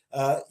either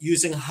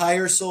using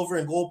higher silver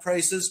and gold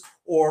prices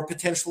or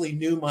potentially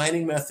new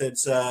mining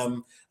methods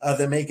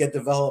that may get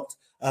developed.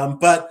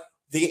 But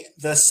the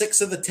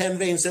 6 of the 10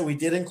 veins that we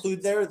did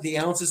include there, the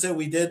ounces that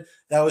we did,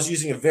 that was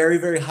using a very,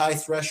 very high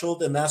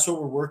threshold, and that's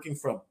what we're working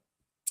from.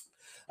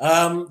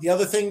 The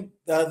other thing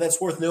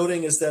that's worth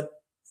noting is that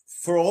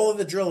for all of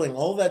that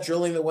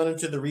drilling that went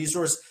into the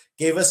resource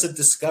gave us a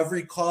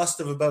discovery cost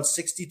of about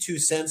 62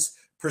 cents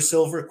per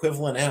silver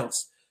equivalent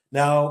ounce.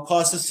 Now,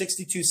 cost is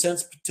 62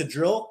 cents to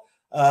drill.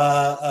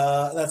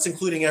 That's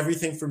including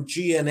everything from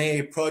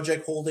G&A,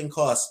 project holding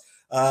costs,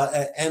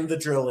 and the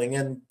drilling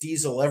and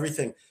diesel,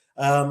 everything.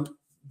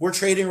 We're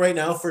trading right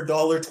now for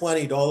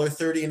 $1.20,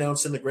 $1.30 an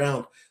ounce in the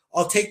ground.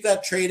 I'll take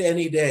that trade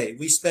any day.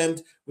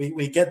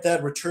 We get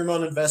that return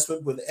on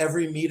investment with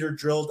every meter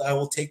drilled. I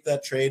will take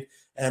that trade,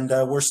 and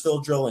we're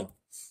still drilling.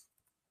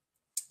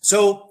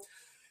 So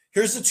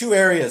here's the 2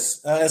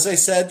 areas. As I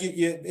said,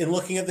 in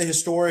looking at the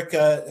historic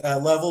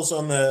levels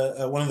on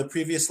the one of the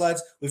previous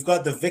slides, we've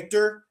got the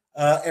Victor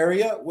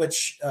area,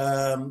 which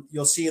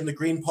you'll see in the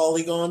green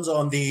polygons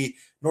on the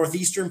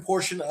northeastern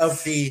portion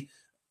of the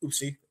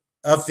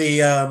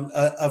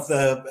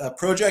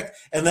project,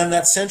 and then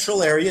that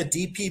central area,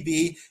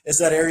 DPB, is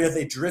that area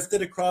they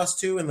drifted across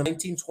to in the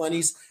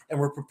 1920s and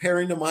were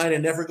preparing to mine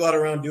and never got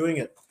around doing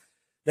it.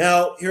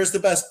 Now, here's the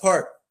best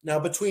part. Now,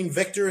 between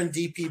Victor and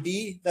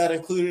DPB, that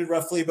included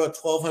roughly about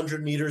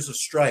 1,200 meters of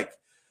strike.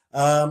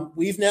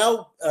 We've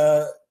now,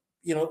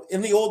 you know,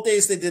 in the old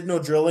days, they did no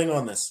drilling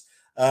on this.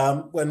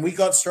 When we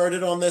got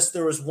started on this,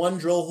 there was one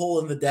drill hole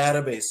in the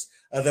database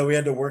that we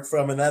had to work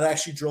from, and that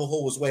actually drill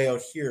hole was way out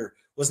here.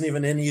 Wasn't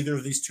even in either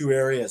of these 2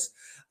 areas.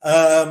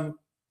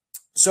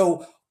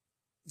 So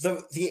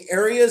the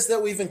areas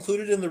that we've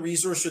included in the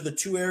resource are the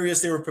 2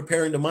 areas they were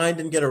preparing to mine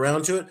and get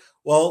around to it.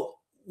 Well,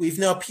 we've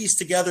now pieced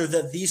together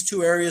that these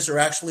 2 areas are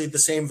actually the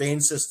same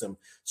vein system.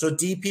 So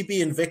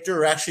DPB and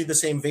Victor are actually the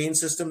same vein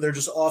system. They're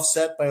just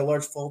offset by a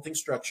large faulting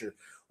structure.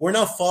 We're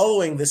now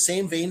following the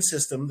same vein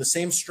system, the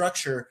same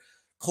structure,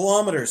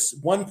 kilometers,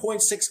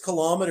 1.6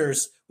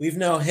 kilometers. We've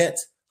now hit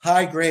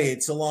high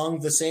grades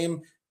along the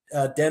same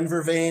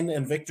Denver vein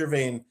and Victor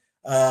vein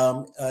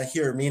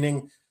here,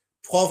 meaning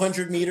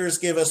 1,200 meters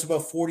gave us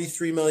about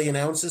 43 million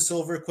ounces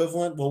silver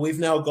equivalent. Well, we've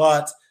now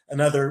got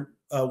another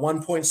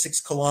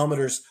 1.6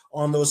 kilometers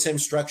on those same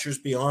structures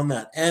beyond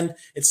that. And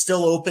it's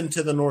still open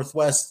to the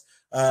northwest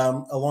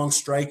along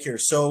strike here.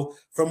 So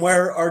from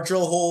where our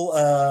drill hole,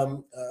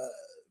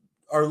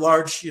 our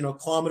large,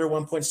 kilometer,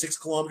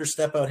 1.6 kilometer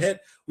step out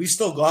hit, we've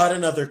still got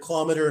another 1.5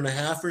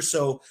 kilometers or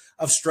so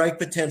of strike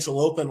potential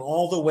open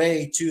all the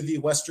way to the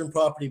western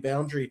property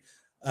boundary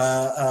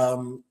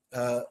of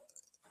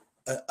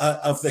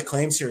the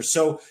claims here.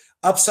 So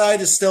upside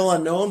is still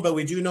unknown, but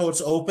we do know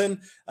it's open.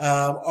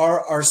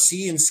 Our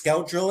RC and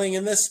scout drilling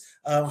in this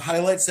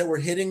highlights that we're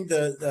hitting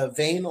the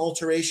vein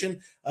alteration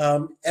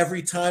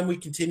every time we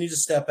continue to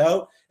step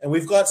out. And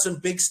we've got some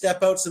big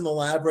step outs in the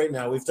lab right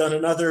now. We've done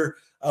another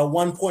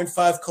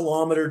 1.5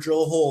 kilometer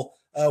drill hole,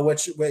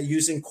 which we're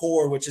using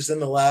core, which is in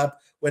the lab,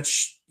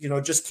 which,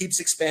 just keeps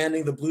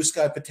expanding the blue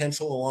sky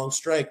potential along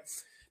strike.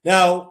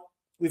 Now,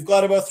 we've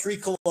got about 3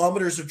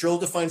 kilometers of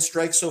drill-defined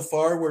strike so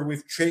far where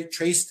we've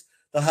traced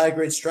the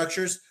high-grade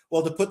structures.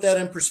 Well, to put that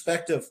in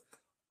perspective,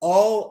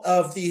 all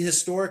of the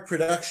historic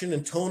production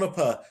in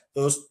Tonopah,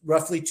 those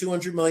roughly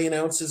 200 million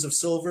ounces of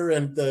silver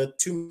and the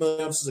 2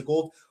 million ounces of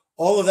gold,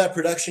 all of that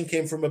production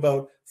came from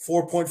about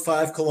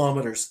 4.5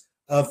 kilometers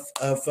of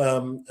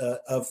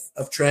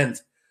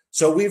trend.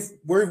 So we've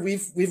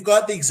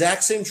got the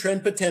exact same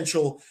trend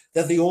potential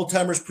that the old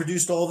timers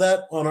produced all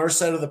that on our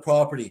side of the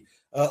property.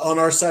 On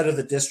our side of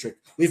the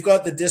district. We've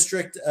got the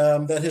district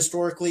that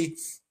historically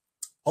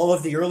all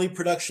of the early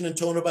production in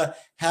Tonopah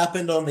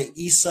happened on the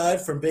east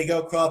side from big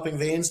outcropping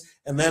veins,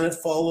 and then it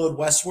followed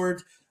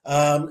westward.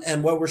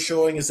 And what we're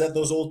showing is that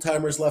those old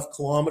timers left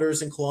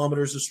kilometers and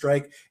kilometers of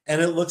strike,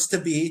 and it looks to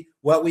be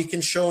what we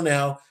can show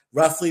now,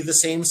 roughly the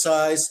same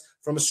size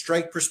from a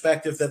strike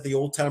perspective that the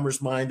old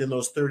timers mined in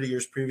those 30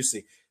 years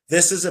previously.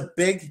 This is a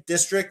big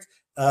district,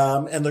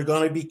 and they're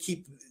going to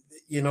be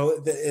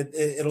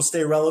it'll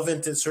stay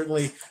relevant, and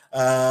certainly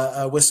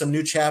with some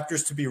new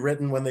chapters to be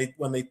written when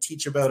they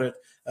teach about it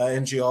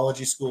in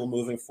geology school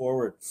moving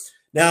forward.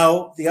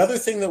 Now, the other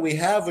thing that we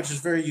have, which is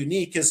very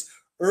unique, is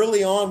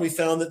early on we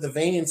found that the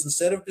veins,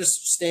 instead of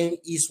just staying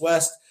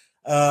east-west,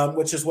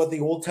 which is what the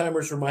old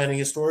timers were mining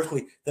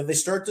historically, that they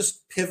start to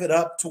pivot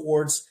up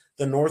towards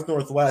the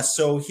north-northwest.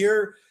 So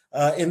here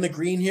in the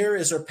green here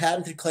is our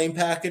patented claim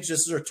package.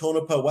 This is our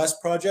Tonopah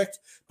West project,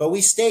 but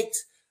we staked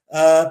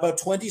about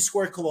 20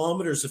 square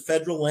kilometers of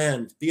federal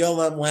land,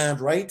 BLM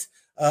land, right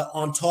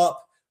on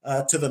top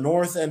to the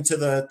north and to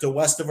the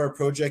west of our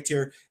project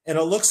here. And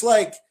it looks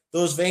like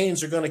those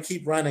veins are going to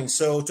keep running.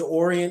 So to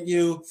orient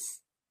you,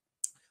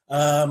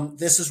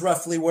 this is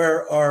roughly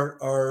where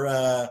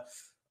our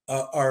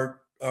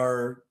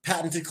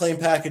patented claim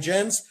package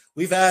ends.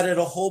 We've added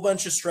a whole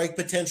bunch of strike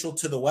potential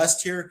to the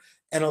west here,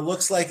 and it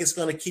looks like it's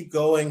going to keep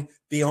going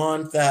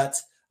beyond that.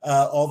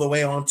 All the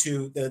way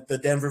onto the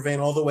Denver vein,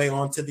 all the way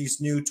onto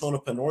these new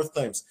Tonopah North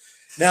claims.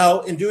 Now,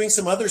 in doing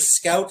some other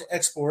scout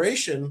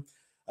exploration,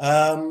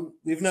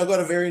 we've now got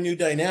a very new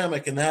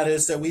dynamic, and that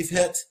is that we've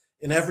hit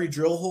in every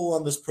drill hole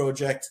on this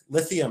project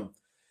lithium.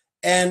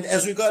 And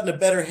as we've gotten a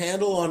better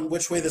handle on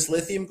which way this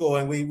lithium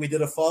going, we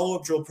did a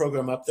follow-up drill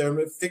program up there, and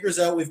it figures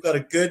out we've got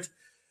a good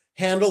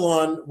handle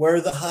on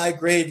where the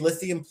high-grade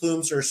lithium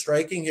plumes are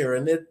striking here.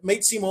 And it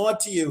might seem odd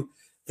to you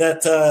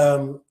that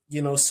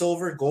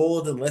silver,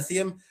 gold, and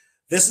lithium.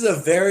 This is a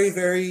very,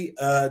 very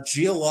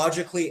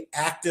geologically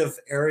active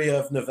area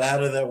of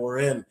Nevada that we're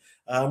in.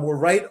 We're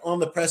right on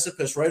the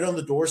precipice, right on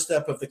the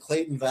doorstep of the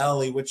Clayton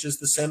Valley, which is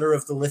the center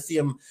of the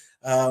lithium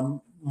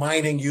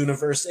mining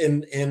universe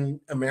in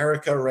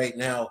America right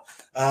now.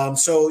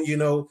 So,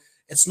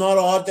 it's not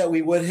odd that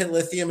we would hit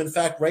lithium. In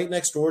fact, right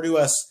next door to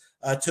us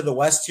to the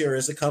west here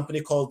is a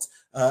company called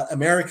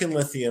American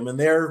Lithium, and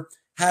they're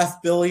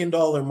 $500 million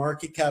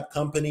market cap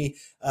company.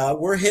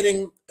 We're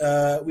hitting,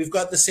 we've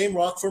got the same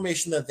rock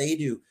formation that they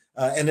do,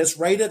 and it's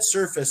right at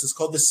surface. It's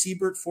called the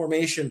Siebert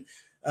Formation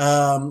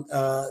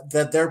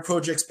that their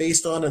project's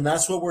based on, and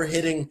that's what we're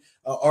hitting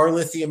our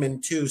lithium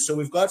into. So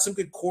we've got some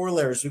good core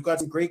layers. We've got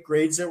some great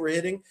grades that we're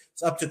hitting.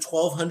 It's up to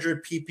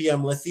 1,200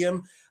 ppm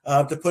lithium.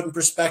 To put in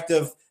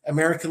perspective,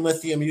 American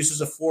Lithium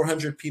uses a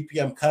 400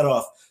 ppm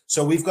cutoff.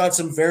 So we've got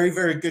some very,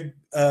 very good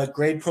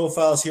grade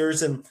profiles here.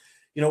 And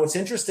what's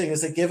interesting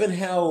is that given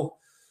how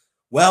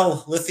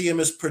well lithium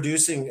is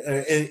producing,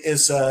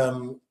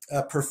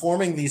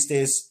 performing these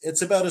days,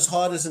 it's about as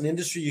hot as an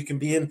industry you can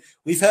be in.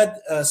 We've had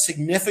a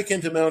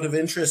significant amount of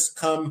interest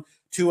come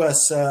to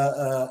us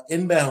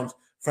inbound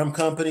from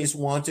companies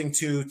wanting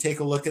to take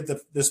a look at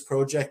this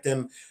project.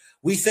 And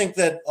we think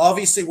that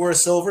obviously we're a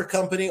silver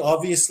company.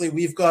 Obviously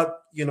we've got,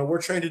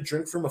 we're trying to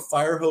drink from a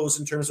fire hose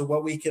in terms of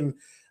what we can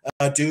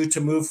do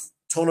to move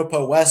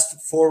Tonopah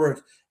West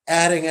forward,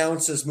 adding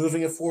ounces,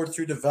 moving it forward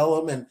through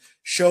development,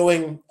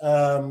 showing,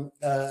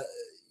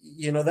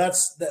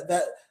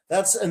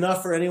 that's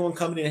enough for any one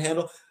company to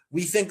handle.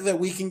 We think that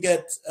we can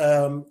get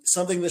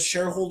something that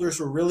shareholders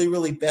will really,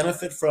 really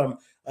benefit from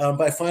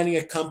by finding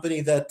a company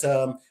that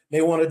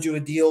may want to do a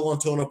deal on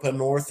Tonopah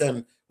North.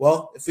 And,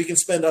 well, if we can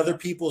spend other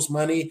people's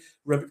money,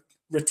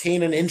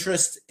 retain an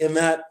interest in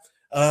that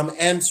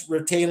and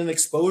retain an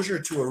exposure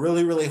to a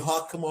really, really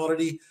hot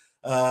commodity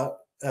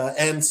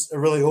and a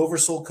really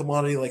oversold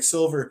commodity like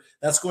silver.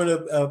 That's going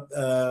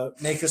to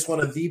make us one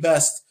of the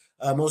best,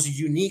 most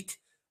unique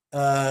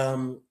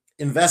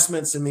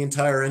investments in the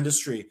entire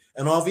industry.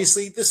 And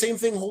obviously, the same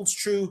thing holds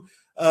true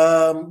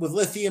with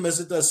lithium as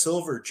it does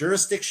silver.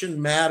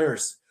 Jurisdiction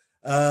matters.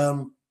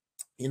 What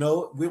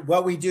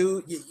we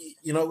do,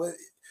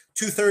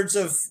 2/3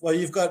 of, well,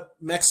 you've got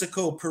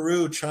Mexico,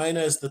 Peru,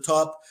 China as the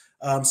top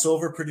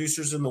silver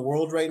producers in the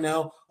world right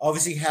now.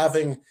 Obviously,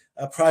 having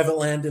private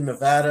land in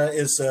Nevada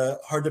is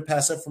hard to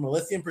pass up from a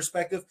lithium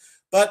perspective.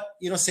 But,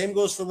 same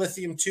goes for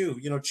lithium too.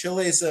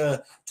 Chile's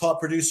a top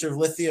producer of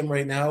lithium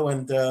right now.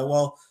 And,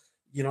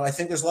 I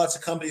think there's lots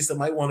of companies that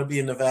might want to be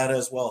in Nevada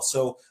as well.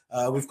 So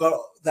we've got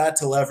that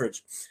to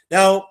leverage.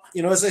 Now,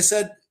 as I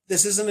said,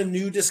 this isn't a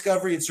new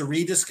discovery, it's a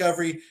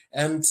rediscovery.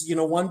 And,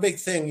 one big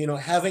thing,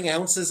 having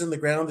ounces in the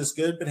ground is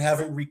good, but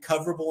having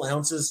recoverable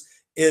ounces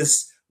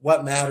is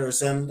what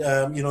matters. And,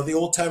 the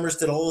old timers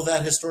did all of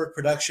that historic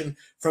production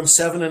from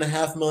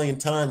 7.5 million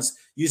tons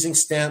using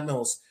stamp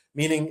mills,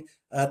 meaning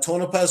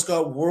Tonopah's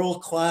got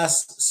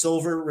world-class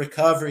silver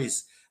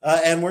recoveries.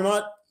 And we're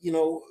not,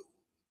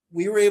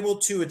 we were able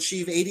to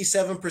achieve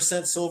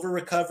 87% silver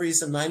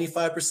recoveries and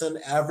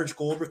 95% average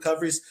gold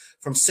recoveries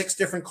from 6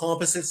 different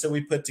composites that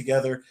we put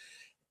together.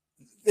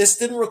 This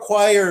didn't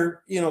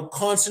require,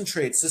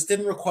 concentrates. This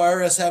didn't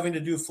require us having to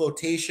do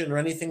flotation or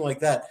anything like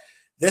that.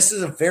 This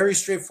is a very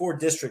straightforward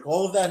district.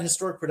 All of that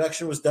historic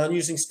production was done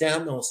using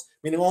stamp mills,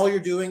 meaning all you're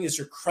doing is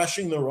you're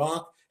crushing the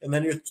rock and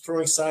then you're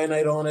throwing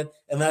cyanide on it,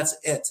 and that's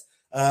it.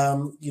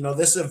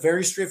 This is a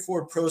very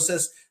straightforward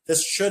process.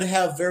 This should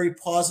have very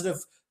positive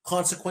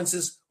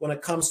consequences when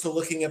it comes to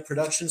looking at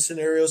production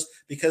scenarios,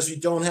 because you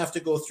don't have to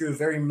go through a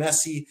very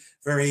messy,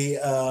 very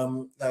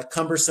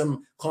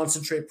cumbersome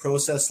concentrate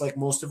process like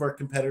most of our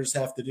competitors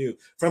have to do.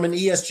 From an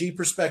ESG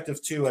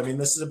perspective too, I mean,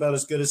 this is about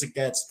as good as it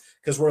gets,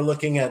 because we're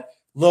looking at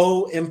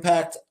low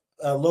impact,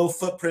 low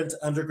footprint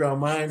underground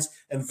mines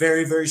and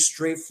very, very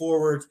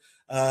straightforward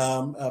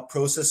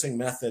processing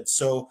methods.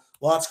 So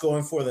lots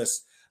going for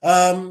this.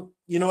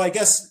 I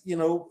guess,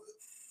 to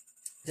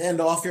end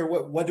off here,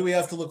 what do we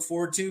have to look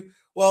forward to?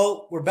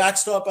 Well, we're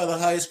backstopped by the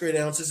highest grade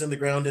ounces in the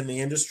ground in the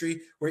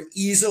industry. We're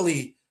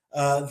easily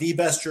the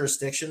best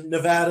jurisdiction.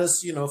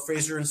 Nevada's,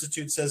 Fraser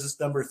Institute says it's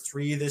number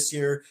 3 this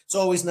year. It's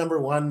always number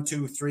 1,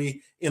 2,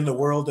 3 in the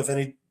world of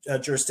any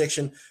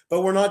jurisdiction.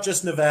 But we're not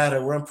just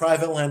Nevada. We're on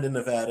private land in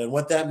Nevada. And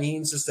what that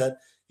means is that,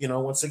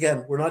 once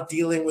again, we're not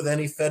dealing with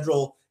any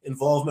federal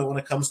involvement when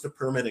it comes to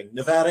permitting.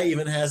 Nevada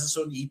even has its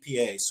own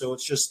EPA. So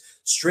it's just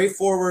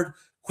straightforward,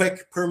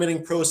 quick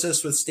permitting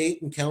process with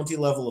state and county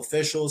level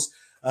officials.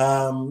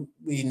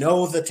 We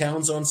know the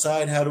town's on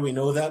side. How do we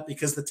know that?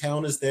 Because the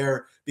town is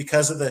there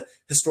because of the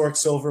historic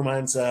silver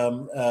mines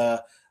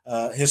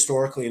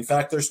historically. In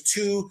fact, there's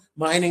 2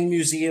 mining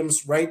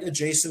museums right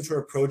adjacent to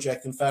our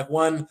project. In fact,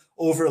 one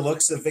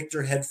overlooks the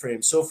Victor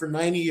headframe. So for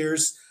 90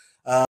 years,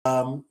 I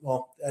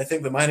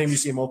think the mining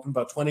museum opened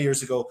about 20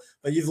 years ago,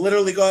 but you've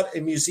literally got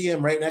a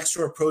museum right next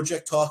to our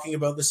project talking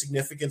about the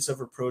significance of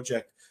our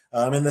project.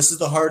 And this is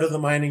the heart of the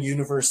mining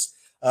universe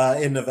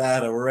in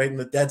Nevada. We're right in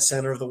the dead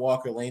center of the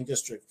Walker Lane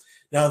district.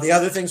 Now, the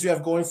other things we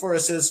have going for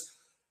us is,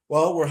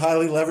 well, we're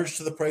highly leveraged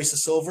to the price of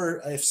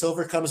silver. If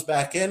silver comes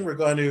back in, we're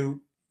going to,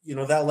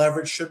 that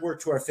leverage should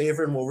work to our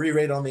favor, and we'll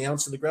re-rate on the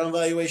ounce of the ground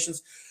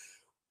valuations.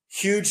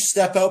 Huge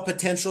step out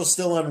potential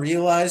still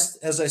unrealized.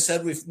 As I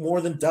said, we've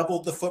more than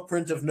doubled the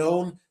footprint of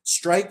known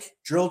strike,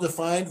 drill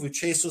defined. We've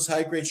chased those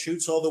high grade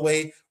shoots all the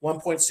way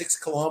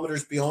 1.6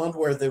 kilometers beyond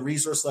where the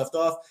resource left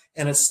off,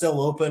 and it's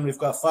still open. We've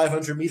got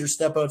 500 meter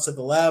step outs at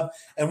the lab.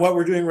 And what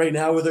we're doing right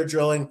now with our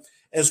drilling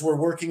is we're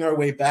working our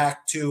way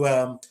back to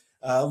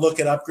look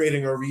at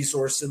upgrading our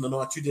resource in the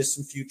not too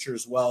distant future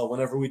as well,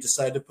 whenever we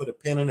decide to put a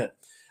pin in it.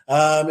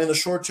 In the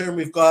short term,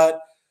 we've got,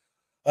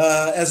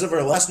 as of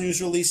our last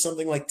news release,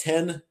 something like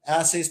 10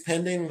 assays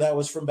pending. That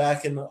was from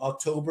back in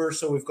October.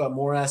 So we've got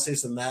more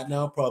assays than that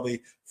now,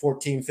 probably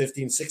 14,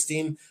 15,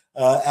 16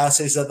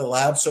 assays at the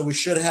lab. So we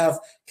should have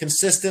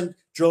consistent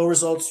drill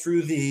results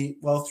through the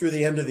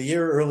end of the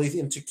year, early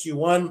into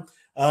Q1.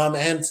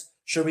 And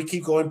should we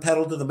keep going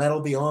pedal to the metal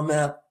beyond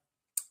that?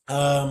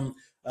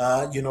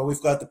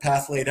 We've got the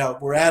path laid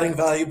out. We're adding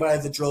value by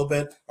the drill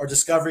bit. Our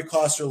discovery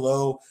costs are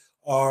low.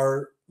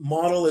 Our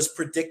model is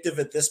predictive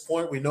at this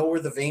point. We know where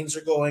the veins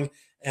are going,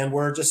 and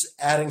we're just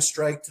adding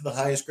strike to the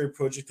highest grade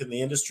project in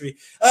the industry.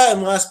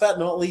 And last but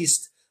not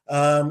least,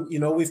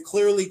 we've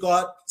clearly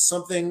got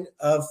something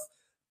of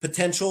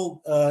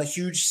potential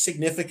huge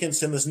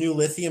significance in this new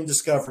lithium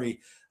discovery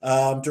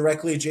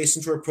directly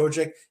adjacent to our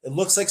project. It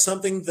looks like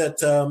something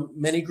that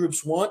many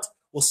groups want.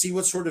 We'll see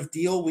what sort of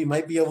deal we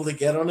might be able to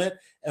get on it.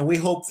 And we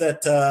hope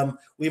that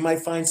we might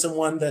find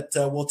someone that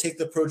will take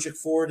the project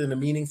forward in a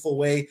meaningful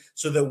way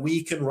so that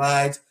we can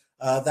ride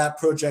that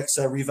project's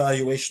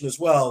revaluation as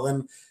well.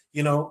 And,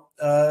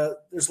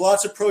 there's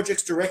lots of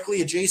projects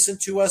directly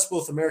adjacent to us,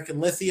 both American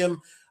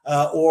Lithium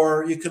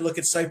Or you could look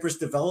at Cypress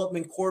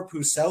Development Corp,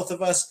 who's south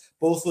of us,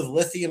 both with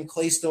lithium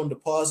claystone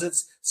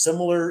deposits,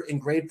 similar in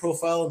grade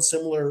profile and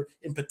similar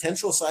in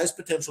potential size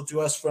potential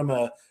to us from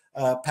a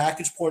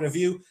package point of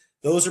view.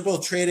 Those are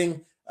both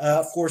trading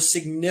for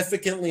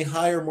significantly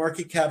higher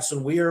market caps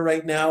than we are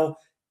right now,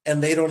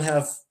 and they don't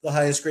have the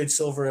highest grade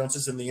silver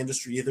ounces in the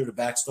industry either to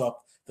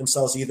backstop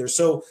themselves either.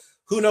 So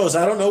who knows?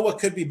 I don't know what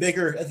could be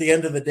bigger at the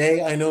end of the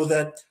day. I know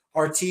that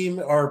our team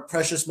are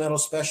precious metal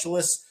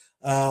specialists,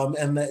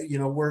 and that, you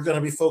know, we're going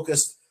to be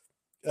focused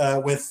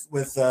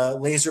with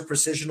laser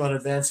precision on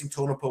advancing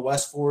Tonopah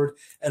West forward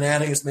and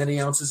adding as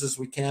many ounces as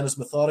we can, as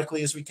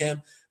methodically as we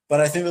can.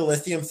 But I think the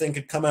lithium thing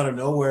could come out of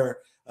nowhere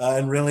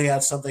and really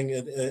add something,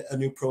 a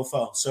new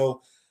profile.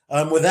 So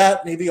with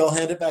that, maybe I'll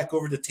hand it back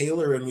over to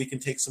Taylor and we can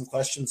take some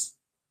questions.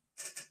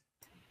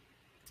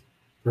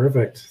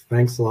 Perfect.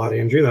 Thanks a lot,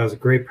 Andrew. That was a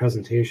great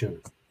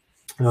presentation.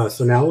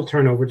 So now we'll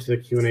turn over to the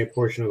Q&A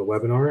portion of the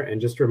webinar.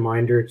 And just a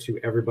reminder to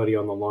everybody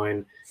on the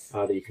line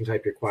that you can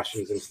type your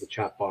questions into the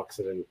chat box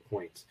at any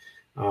point.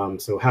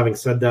 So having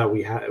said that,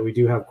 we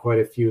do have quite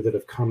a few that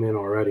have come in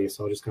already.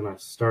 So I'll just kind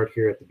of start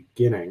here at the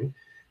beginning.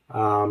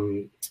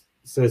 It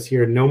says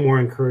here, no more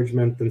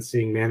encouragement than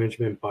seeing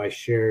management buy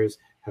shares.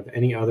 Have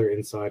any other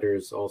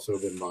insiders also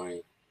been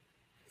buying?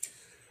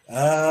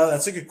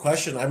 That's a good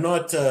question. I'm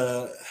not,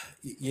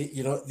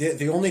 you know,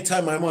 the only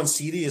time I'm on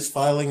CD is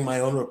filing my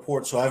own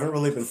report. So I haven't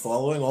really been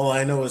following. All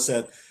I know is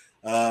that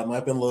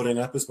I've been loading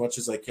up as much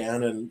as I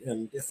can.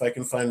 And if I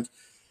can find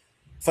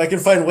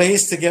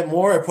ways to get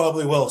more, I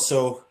probably will.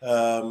 So,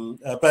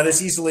 but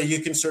it's easily, you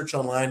can search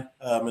online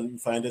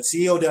and find it.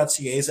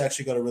 CEO.ca has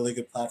actually got a really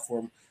good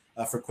platform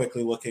for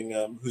quickly looking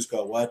who's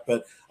got what.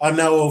 But I'm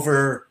now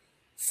over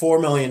 4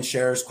 million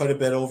shares, quite a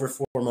bit over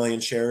 4 million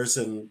shares.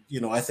 And, you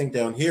know, I think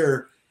down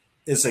here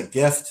is a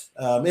gift.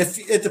 If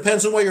it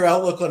depends on what your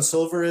outlook on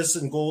silver is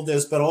and gold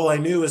is, but all I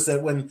knew is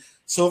that when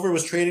silver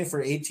was trading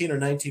for 18 or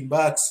 19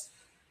 bucks,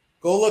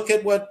 go look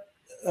at what,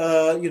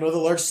 you know, the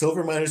large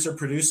silver miners are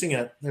producing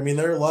at. I mean,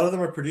 a lot of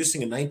them are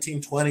producing at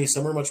 19, 20,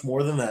 some are much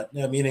more than that.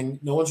 Meaning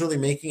no one's really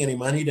making any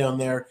money down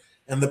there.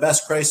 And the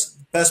best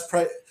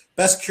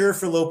cure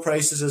for low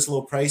prices is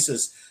low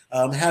prices.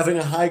 Having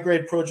a high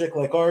grade project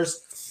like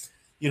ours,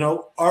 you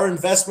know, our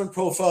investment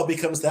profile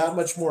becomes that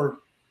much more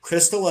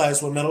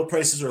crystallized when metal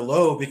prices are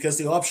low, because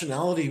the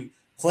optionality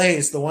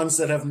plays, the ones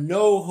that have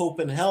no hope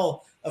in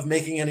hell of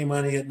making any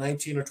money at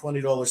 $19 or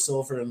 $20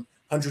 silver and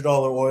 $100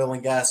 oil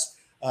and gas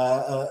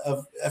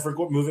of ever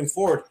moving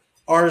forward.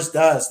 Ours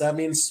does. That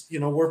means, you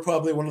know, we're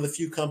probably one of the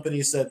few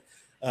companies that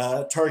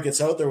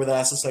targets out there with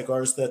assets like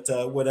ours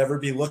that would ever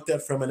be looked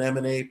at from an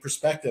M&A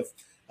perspective,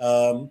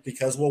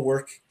 because we'll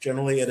work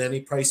generally at any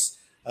price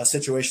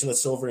situation that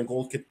silver and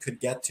gold could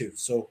get to.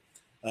 So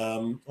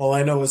all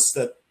I know is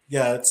that,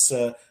 yeah, it's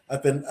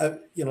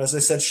you know, as I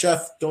said,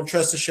 chef, don't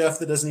trust a chef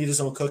that doesn't eat his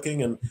own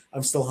cooking, and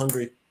I'm still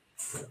hungry.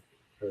 Yeah,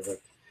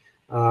 perfect.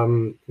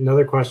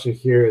 Another question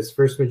here, is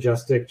First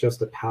Majestic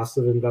just a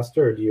passive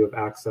investor, or do you have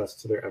access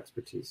to their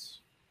expertise?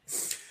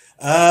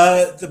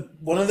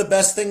 One of the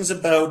best things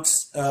about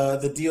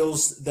the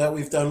deals that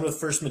we've done with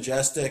First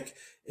Majestic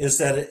is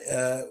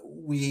that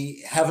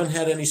we haven't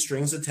had any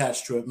strings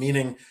attached to it,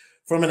 meaning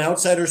from an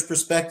outsider's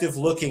perspective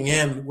looking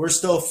in, we're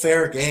still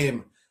fair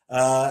game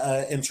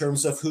in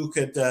terms of who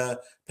could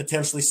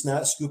potentially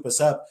scoop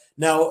us up.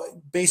 Now,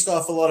 based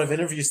off a lot of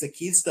interviews that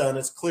Keith's done,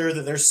 it's clear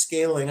that they're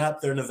scaling up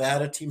their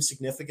Nevada team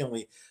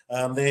significantly.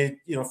 They,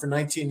 you know, for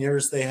 19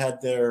 years, they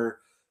had their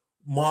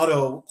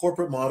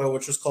corporate motto,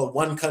 which was called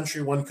One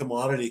Country, One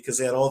Commodity, because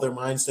they had all their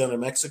mines down in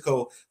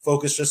Mexico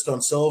focused just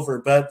on silver.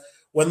 But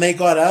when they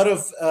got out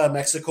of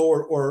Mexico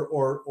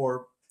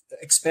or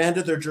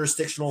expanded their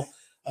jurisdictional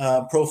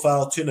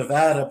profile to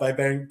Nevada by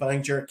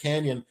buying Jarrett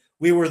Canyon,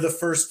 we were the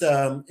first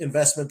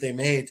investment they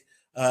made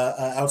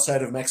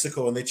outside of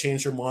Mexico, and they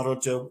changed their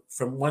motto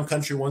from one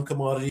country, one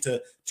commodity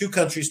to two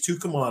countries, two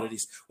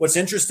commodities. What's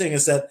interesting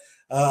is that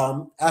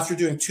after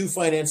doing two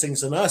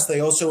financings in us, they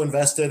also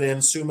invested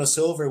in Suma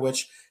Silver,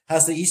 which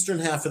has the eastern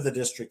half of the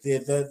district,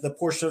 the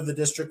portion of the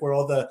district where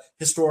all the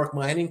historic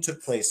mining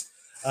took place.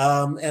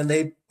 And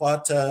they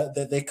bought,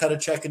 they cut a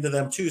check into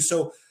them too.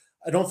 So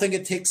I don't think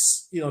it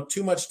takes, you know,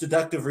 too much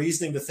deductive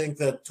reasoning to think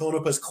that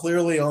Tonopah is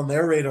clearly on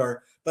their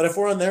radar. But if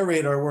we're on their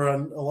radar, we're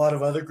on a lot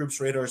of other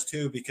groups' radars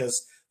too,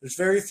 because there's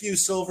very few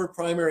silver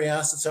primary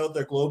assets out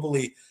there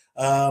globally.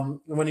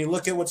 When you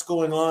look at what's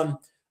going on,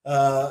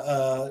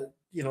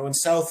 you know, in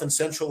South and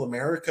Central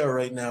America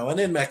right now, and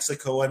in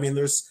Mexico, I mean,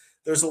 there's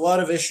a lot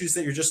of issues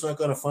that you're just not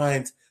going to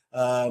find,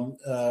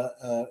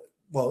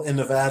 well, in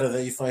Nevada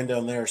that you find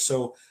down there.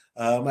 So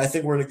I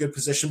think we're in a good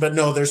position. But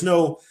no, there's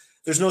no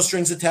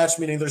strings attached,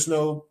 meaning there's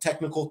no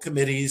technical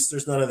committees.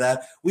 There's none of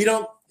that. We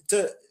don't.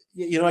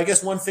 You know, I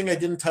guess one thing I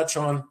didn't touch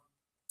on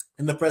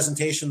in the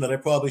presentation that I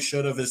probably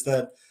should have is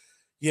that,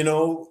 you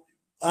know,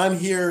 I'm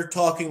here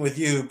talking with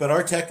you, but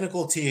our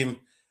technical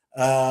team,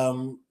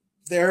 I'm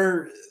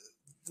here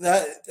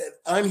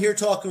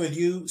talking with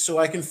you so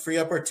I can free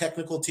up our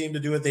technical team to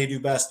do what they do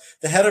best.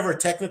 The head of our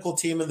technical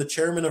team and the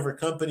chairman of our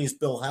company is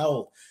Bill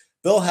Howell.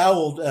 Bill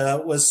Howell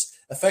was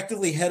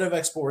effectively head of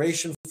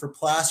exploration for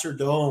Placer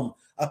Dome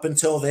up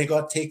until they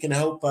got taken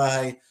out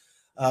by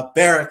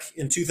Barrick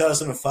in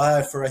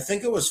 2005 for, I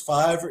think it was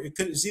it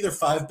was either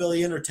 $5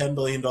 billion or $10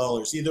 billion.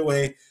 Either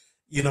way,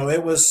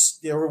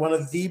 they were one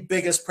of the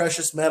biggest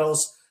precious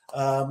metals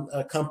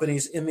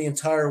companies in the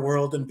entire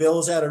world, and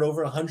Bill's added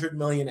over 100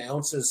 million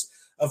ounces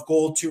of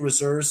gold to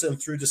reserves and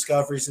through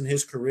discoveries in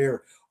his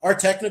career. Our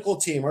technical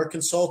team, our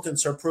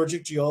consultants, our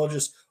project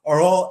geologists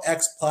are all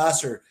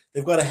ex-Placer.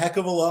 They've got a heck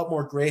of a lot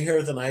more gray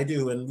hair than I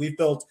do, and we've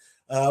built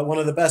one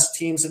of the best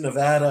teams in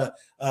Nevada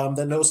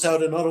that knows how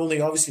to not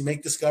only obviously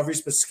make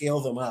discoveries, but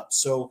scale them up.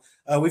 So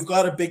we've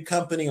got a big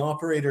company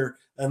operator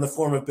in the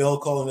form of Bill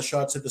calling the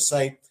shots at the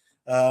site.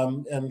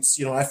 And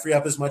I free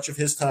up as much of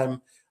his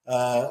time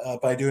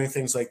by doing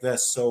things like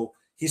this. So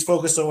he's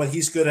focused on what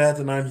he's good at,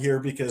 and I'm here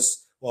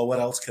because, well, what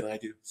else can I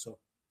do? So.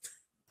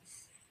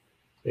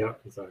 Yeah,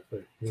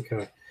 exactly.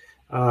 Okay.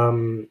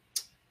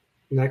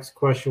 Next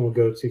question we'll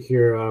go to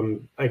here.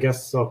 I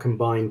guess I'll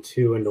combine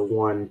two into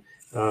one.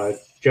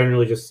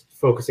 Generally just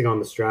focusing on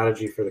the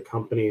strategy for the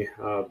company,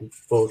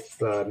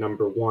 both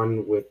number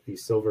one with the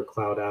Silver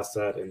Cloud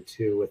asset and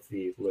two with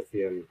the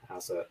lithium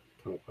asset.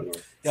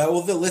 Yeah,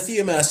 well, the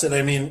lithium asset,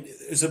 I mean,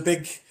 there's a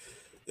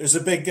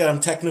big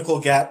technical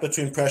gap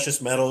between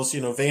precious metals,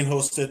 vein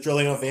hosted,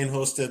 drilling on vein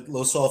hosted,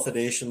 low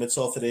sulfidation, mid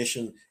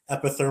sulfidation,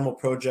 epithermal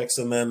projects,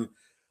 and then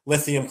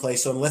lithium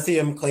claystone.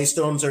 Lithium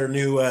claystones are a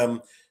new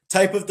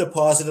type of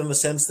deposit in the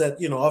sense that,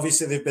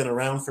 obviously they've been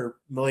around for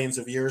millions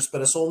of years,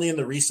 but it's only in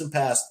the recent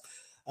past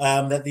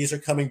that these are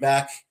coming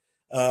back,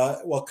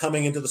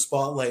 coming into the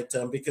spotlight,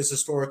 because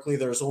historically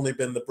there's only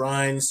been the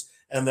brines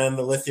and then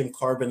the lithium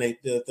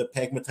carbonate, the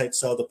pegmatite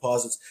style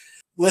deposits.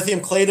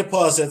 Lithium clay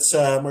deposits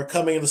are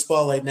coming in the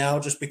spotlight now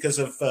just because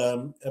of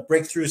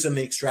breakthroughs in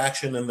the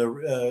extraction and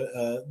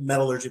the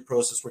metallurgy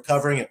process. We're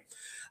covering it.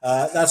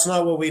 That's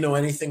not what we know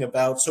anything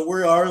about. So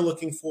we are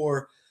looking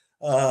for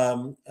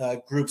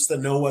groups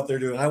that know what they're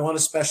doing. I want a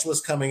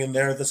specialist coming in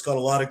there that's got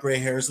a lot of gray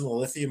hairs in the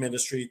lithium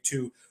industry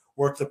to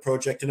work the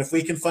project. And if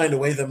we can find a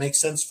way that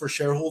makes sense for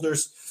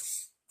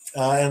shareholders,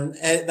 and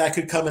that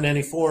could come in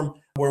any form,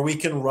 where we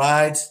can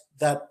ride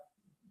that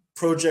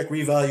project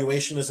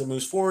revaluation as it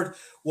moves forward,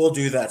 we'll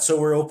do that. So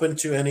we're open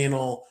to any and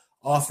all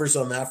offers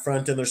on that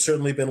front. And there's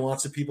certainly been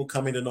lots of people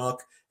coming to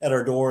knock at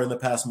our door in the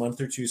past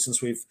month or two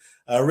since we've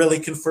really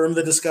confirmed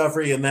the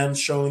discovery and then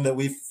shown that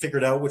we've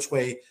figured out which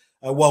way,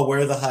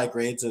 where the high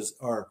grades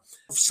are.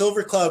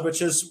 Silver Cloud,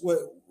 which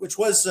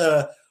was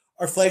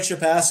our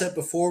flagship asset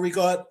before we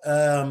got,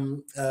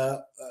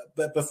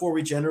 but before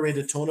we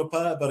generated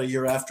Tonopah about a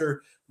year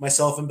after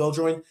myself and Bill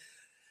joined.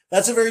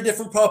 That's a very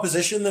different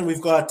proposition than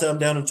we've got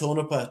down in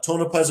Tonopah.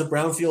 Tonopah is a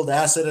brownfield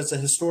asset. It's a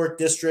historic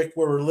district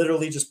where we're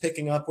literally just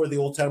picking up where the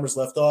old timers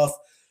left off.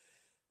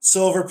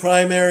 Silver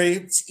primary,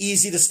 it's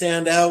easy to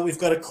stand out. We've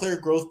got a clear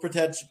growth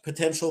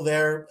potential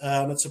there.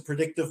 It's a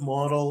predictive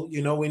model.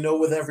 We know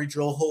with every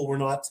drill hole, we're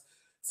not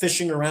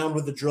fishing around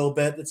with the drill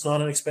bit. It's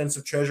not an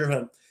expensive treasure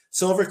hunt.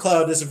 Silver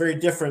Cloud is a very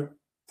different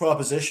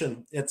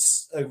proposition.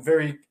 It's a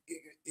very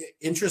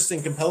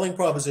interesting, compelling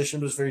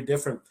proposition, but it's very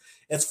different.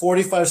 It's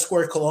 45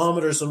 square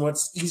kilometers on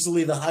what's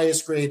easily the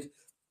highest grade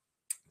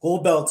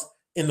gold belt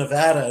in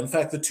Nevada. In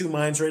fact, the two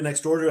mines right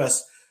next door to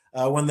us,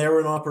 when they were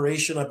in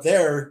operation up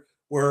there,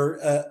 were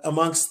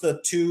amongst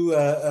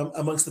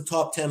the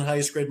top 10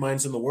 highest grade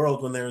mines in the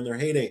world when they're in their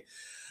heyday.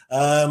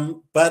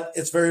 But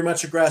it's very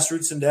much a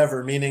grassroots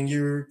endeavor, meaning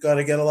you've got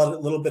to get a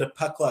little bit of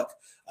puck luck.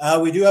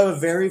 We do have a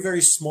very,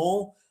 very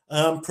small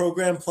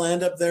program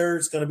planned up there.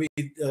 It's going to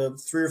be 3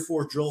 or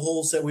 4 drill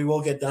holes that we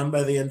will get done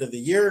by the end of the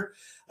year.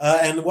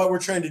 And what we're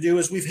trying to do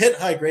is we've hit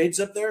high grades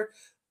up there,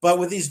 but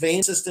with these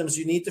vein systems,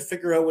 you need to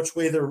figure out which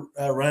way they're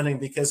running,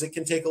 because it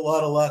can take a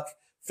lot of luck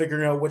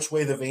figuring out which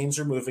way the veins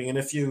are moving. And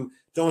if you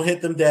don't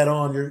hit them dead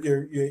on,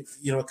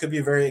 it could be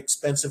a very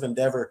expensive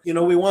endeavor.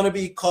 We want to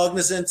be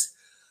cognizant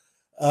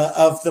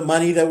of the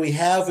money that we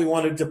have. We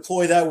want to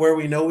deploy that where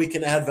we know we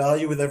can add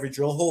value with every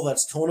drill hole.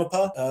 That's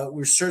Tonopah.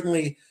 We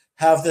certainly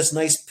have this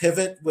nice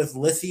pivot with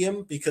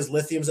lithium, because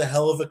lithium's a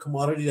hell of a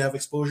commodity to have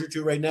exposure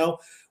to right now.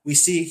 We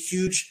see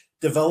huge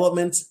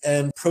development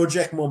and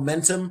project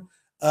momentum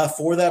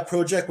for that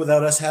project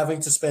without us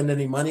having to spend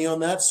any money on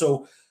that.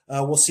 So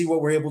we'll see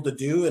what we're able to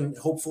do, and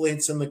hopefully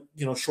it's in the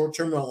short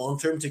term, not long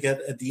term, to get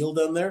a deal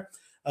done there.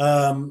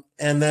 And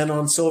then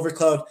on Silver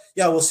Cloud,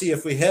 we'll see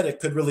if we hit. It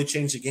could really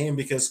change the game,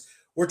 because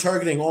we're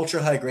targeting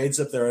ultra high grades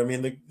up there. I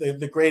mean,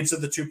 the grades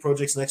of the two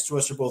projects next to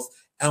us are both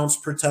ounce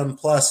per ton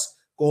plus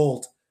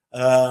gold.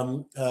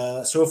 So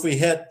if we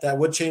hit, that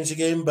would change the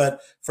game. But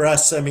for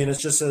us, I mean,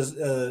 it's just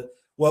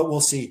what we'll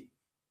see.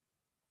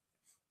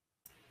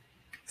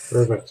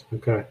 Perfect.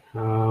 Okay.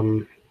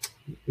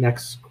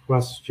 Next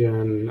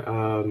question.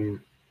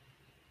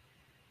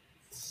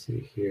 Let's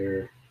see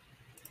here.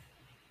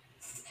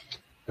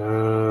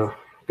 Go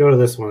to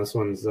this one. This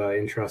one's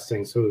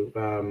interesting. So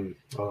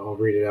I'll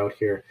read it out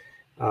here.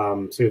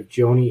 So we have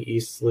Joni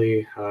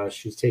Eastley.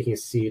 She's taking a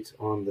seat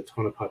on the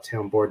Tonopah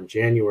Town Board in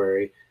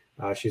January.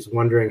 She's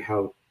wondering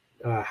how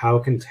how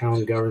can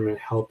town government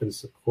help and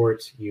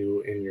support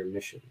you in your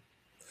mission?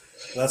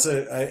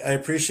 I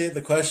appreciate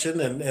the question,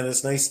 and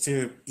it's nice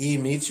to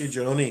meet you,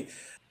 Joni.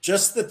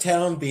 Just the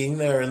town being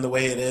there and the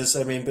way it is.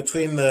 I mean,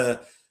 between the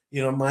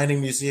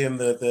mining museum,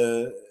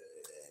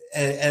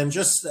 and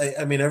just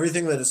I mean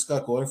everything that it's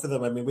got going for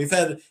them. I mean, we've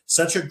had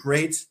such a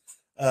great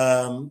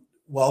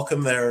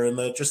welcome there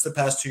in just the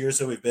past 2 years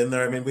that we've been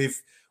there. I mean,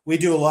 we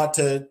do a lot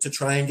to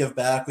try and give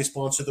back. We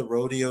sponsor the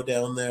rodeo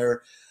down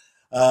there.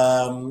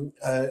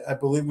 I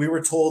believe we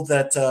were told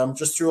that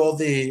just through all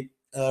the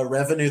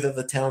revenue that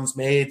the town's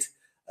made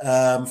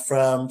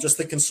from just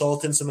the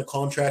consultants and the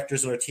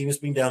contractors and our team has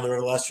been down there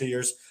over the last few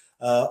years,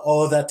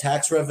 all of that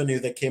tax revenue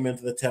that came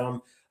into the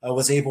town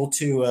was able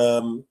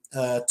to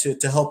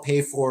help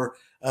pay for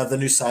the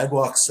new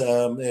sidewalks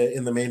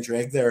in the main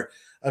drag there.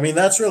 I mean,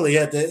 that's really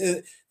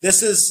it.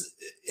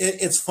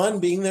 It's fun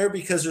being there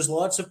because there's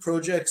lots of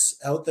projects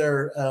out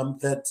there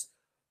that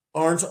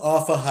aren't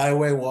off a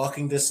highway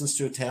walking distance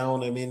to a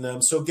town. I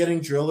mean, so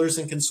getting drillers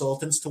and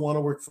consultants to want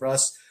to work for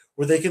us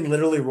where they can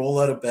literally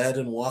roll out of bed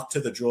and walk to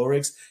the drill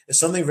rigs is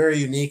something very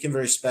unique and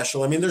very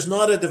special. I mean, there's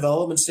not a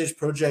development stage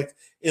project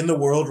in the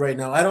world right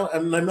now.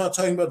 I'm not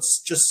talking about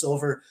just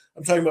silver.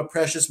 I'm talking about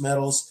precious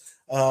metals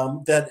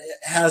that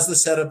has the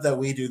setup that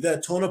we do.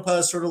 That Tonopah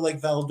is sort of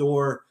like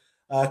Val-d'Or,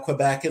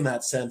 Quebec in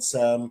that sense.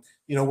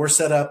 We're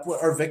set up,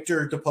 our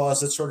Victor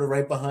deposit sort of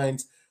right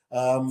behind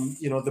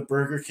the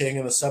Burger King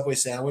and the Subway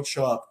sandwich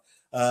shop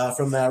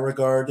from that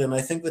regard. And I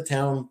think the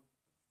town,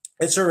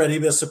 it's already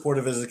as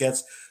supportive as it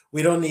gets.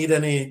 We don't need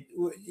any,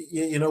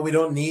 we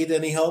don't need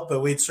any help,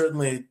 but we'd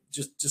certainly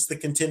just the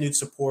continued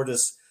support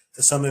is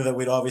something that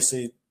we'd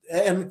obviously,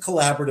 and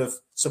collaborative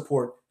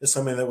support is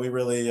something that we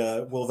really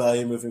will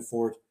value moving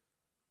forward.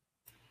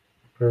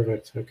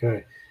 Perfect.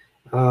 Okay.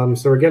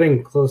 So we're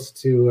getting close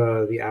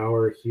to the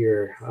hour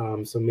here.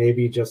 So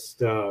maybe just,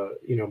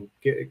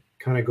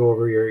 kind of go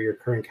over your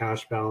current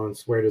cash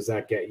balance. Where does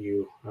that get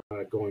you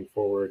going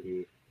forward?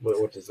 And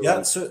what does it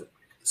mean?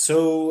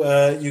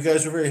 So you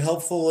guys were very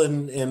helpful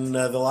in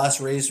the last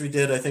raise we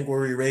did, I think,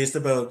 where we raised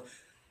about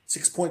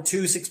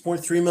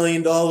 $6.3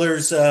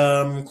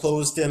 million,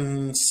 closed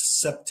in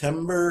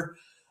September.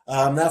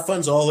 That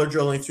funds all our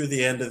drilling through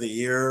the end of the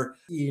year.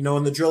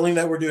 In the drilling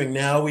that we're doing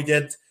now, we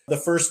did the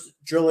first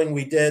drilling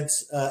we did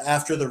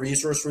after the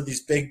resource were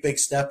these big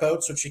step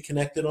outs, which we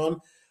connected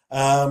on.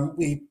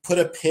 We put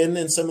a pin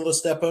in some of those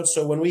step outs.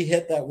 So when we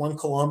hit that 1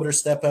 kilometer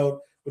step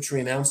out, which we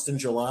announced in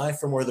July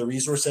from where the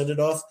resource ended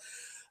off,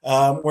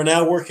 we're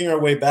now working our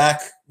way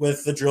back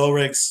with the drill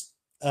rigs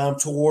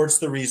towards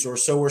the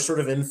resource. So we're sort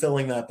of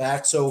infilling that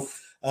back. So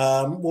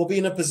we'll be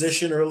in a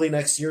position early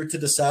next year to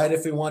decide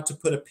if we want to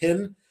put a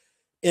pin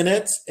in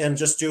it and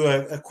just do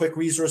a quick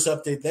resource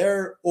update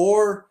there,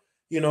 or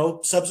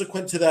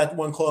subsequent to that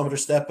 1 kilometer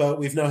step out,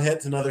 we've now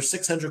hit another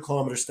 600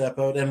 kilometer step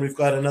out, and we've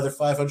got another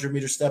 500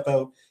 meter step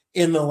out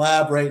in the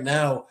lab right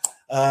now.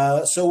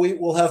 So we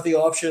will have the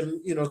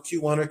option,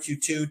 Q1 or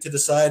Q2 to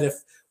decide if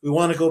we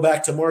want to go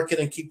back to market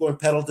and keep going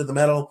pedal to the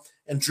metal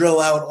and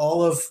drill out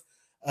all of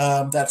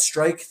that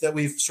strike that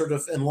we've sort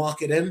of, and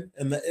lock it in.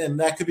 And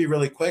that could be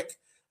really quick.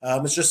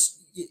 It's just,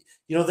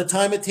 the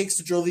time it takes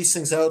to drill these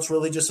things out, it's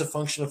really just a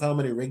function of how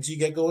many rigs you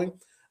get going.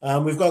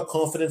 We've got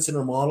confidence in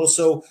our model.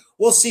 So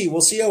we'll see.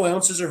 We'll see how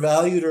ounces are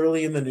valued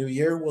early in the new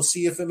year. We'll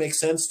see if it makes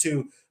sense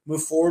to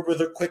move forward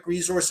with a quick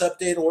resource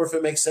update, or if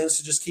it makes sense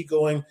to just keep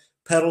going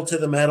pedal to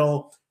the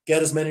metal,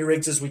 get as many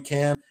rigs as we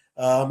can,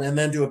 and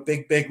then do a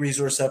big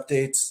resource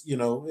update,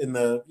 in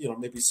the,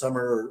 maybe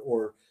summer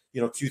or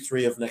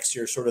Q3 of next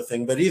year sort of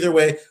thing. But either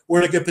way,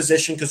 we're in a good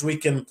position because we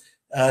can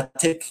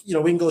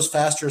we can go as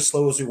fast or as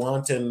slow as we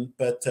want.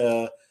 But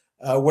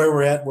where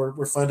we're at,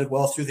 we're funded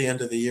well through the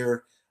end of the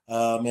year.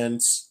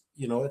 And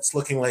it's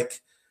looking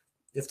like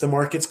if the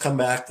markets come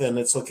back, then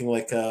it's looking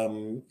like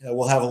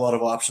we'll have a lot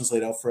of options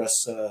laid out for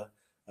us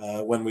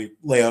when we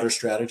lay out our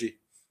strategy.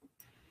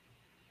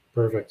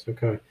 Perfect.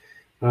 Okay.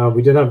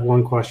 We did have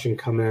one question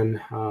come in,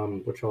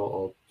 which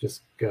I'll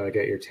just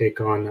get your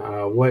take on.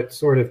 What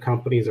sort of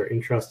companies are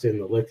interested in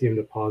the lithium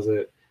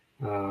deposit?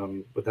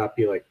 Would that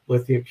be like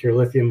pure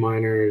lithium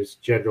miners,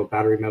 general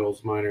battery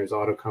metals miners,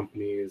 auto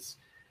companies,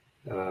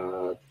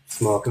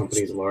 small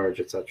companies,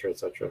 large, et cetera, et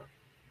cetera?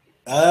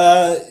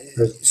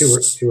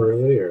 Too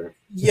early, or?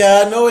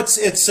 Yeah, no, it's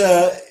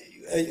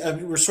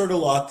we're sort of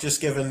locked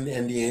just given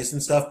NDAs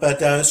and stuff,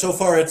 but so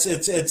far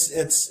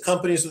it's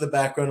companies with a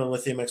background in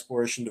lithium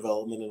exploration,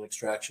 development, and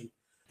extraction.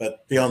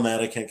 But beyond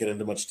that, I can't get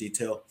into much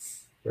detail.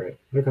 Right.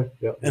 Okay.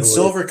 Yeah. And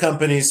silver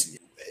companies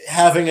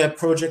having a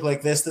project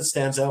like this that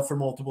stands out for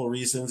multiple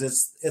reasons.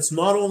 It's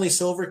not only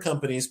silver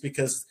companies,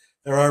 because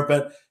there are,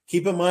 but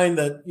keep in mind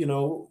that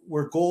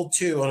we're gold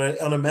too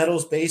on a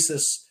metals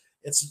basis.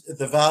 It's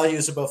the value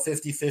is about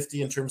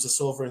 50-50 in terms of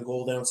silver and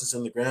gold ounces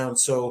in the ground.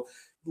 So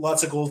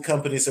lots of gold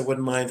companies that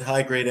wouldn't mind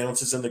high grade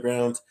ounces in the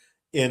ground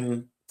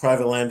in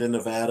private land in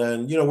Nevada.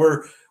 And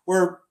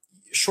we're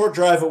short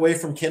drive away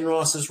from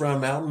Kinross's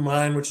Round Mountain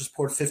mine, which has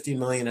poured 15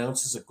 million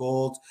ounces of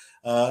gold.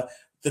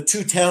 The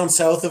two towns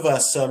south of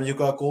us, you've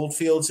got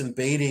Goldfields and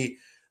Beatty.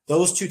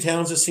 Those two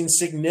towns have seen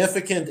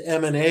significant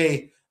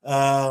M&A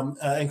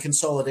and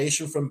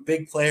consolidation from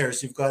big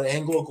players. You've got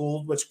Anglo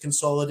Gold, which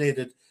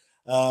consolidated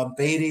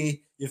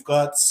Beatty. You've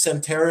got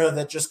Centerra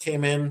that just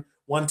came in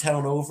one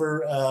town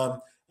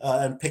over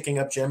and picking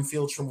up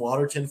Gemfields from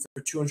Waterton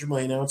for 200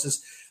 million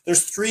ounces.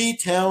 There's three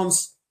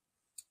towns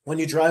when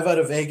you drive out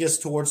of Vegas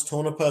towards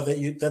Tonopah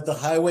that the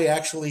highway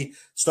actually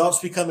stops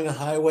becoming a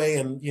highway,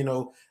 and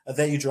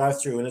that you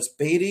drive through, and it's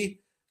Beatty,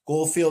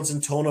 Goldfields,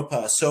 and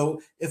Tonopah.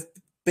 So if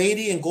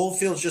Beatty and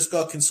Goldfields just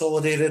got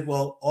consolidated,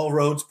 well, all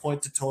roads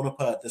point to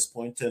Tonopah at this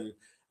point, and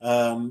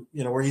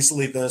we're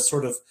easily the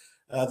sort of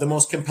the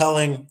most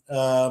compelling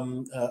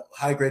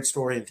high grade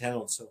story in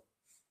town. So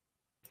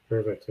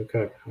perfect.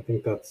 Okay, I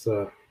think that's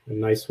a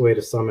nice way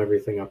to sum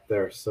everything up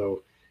there.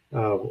 So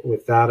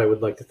with that, I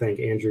would like to thank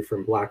Andrew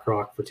from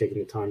Blackrock for taking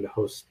the time to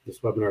host this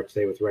webinar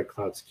today with Red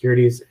Cloud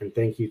Securities, and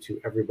thank you to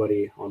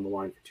everybody on the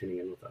line for tuning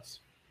in with us.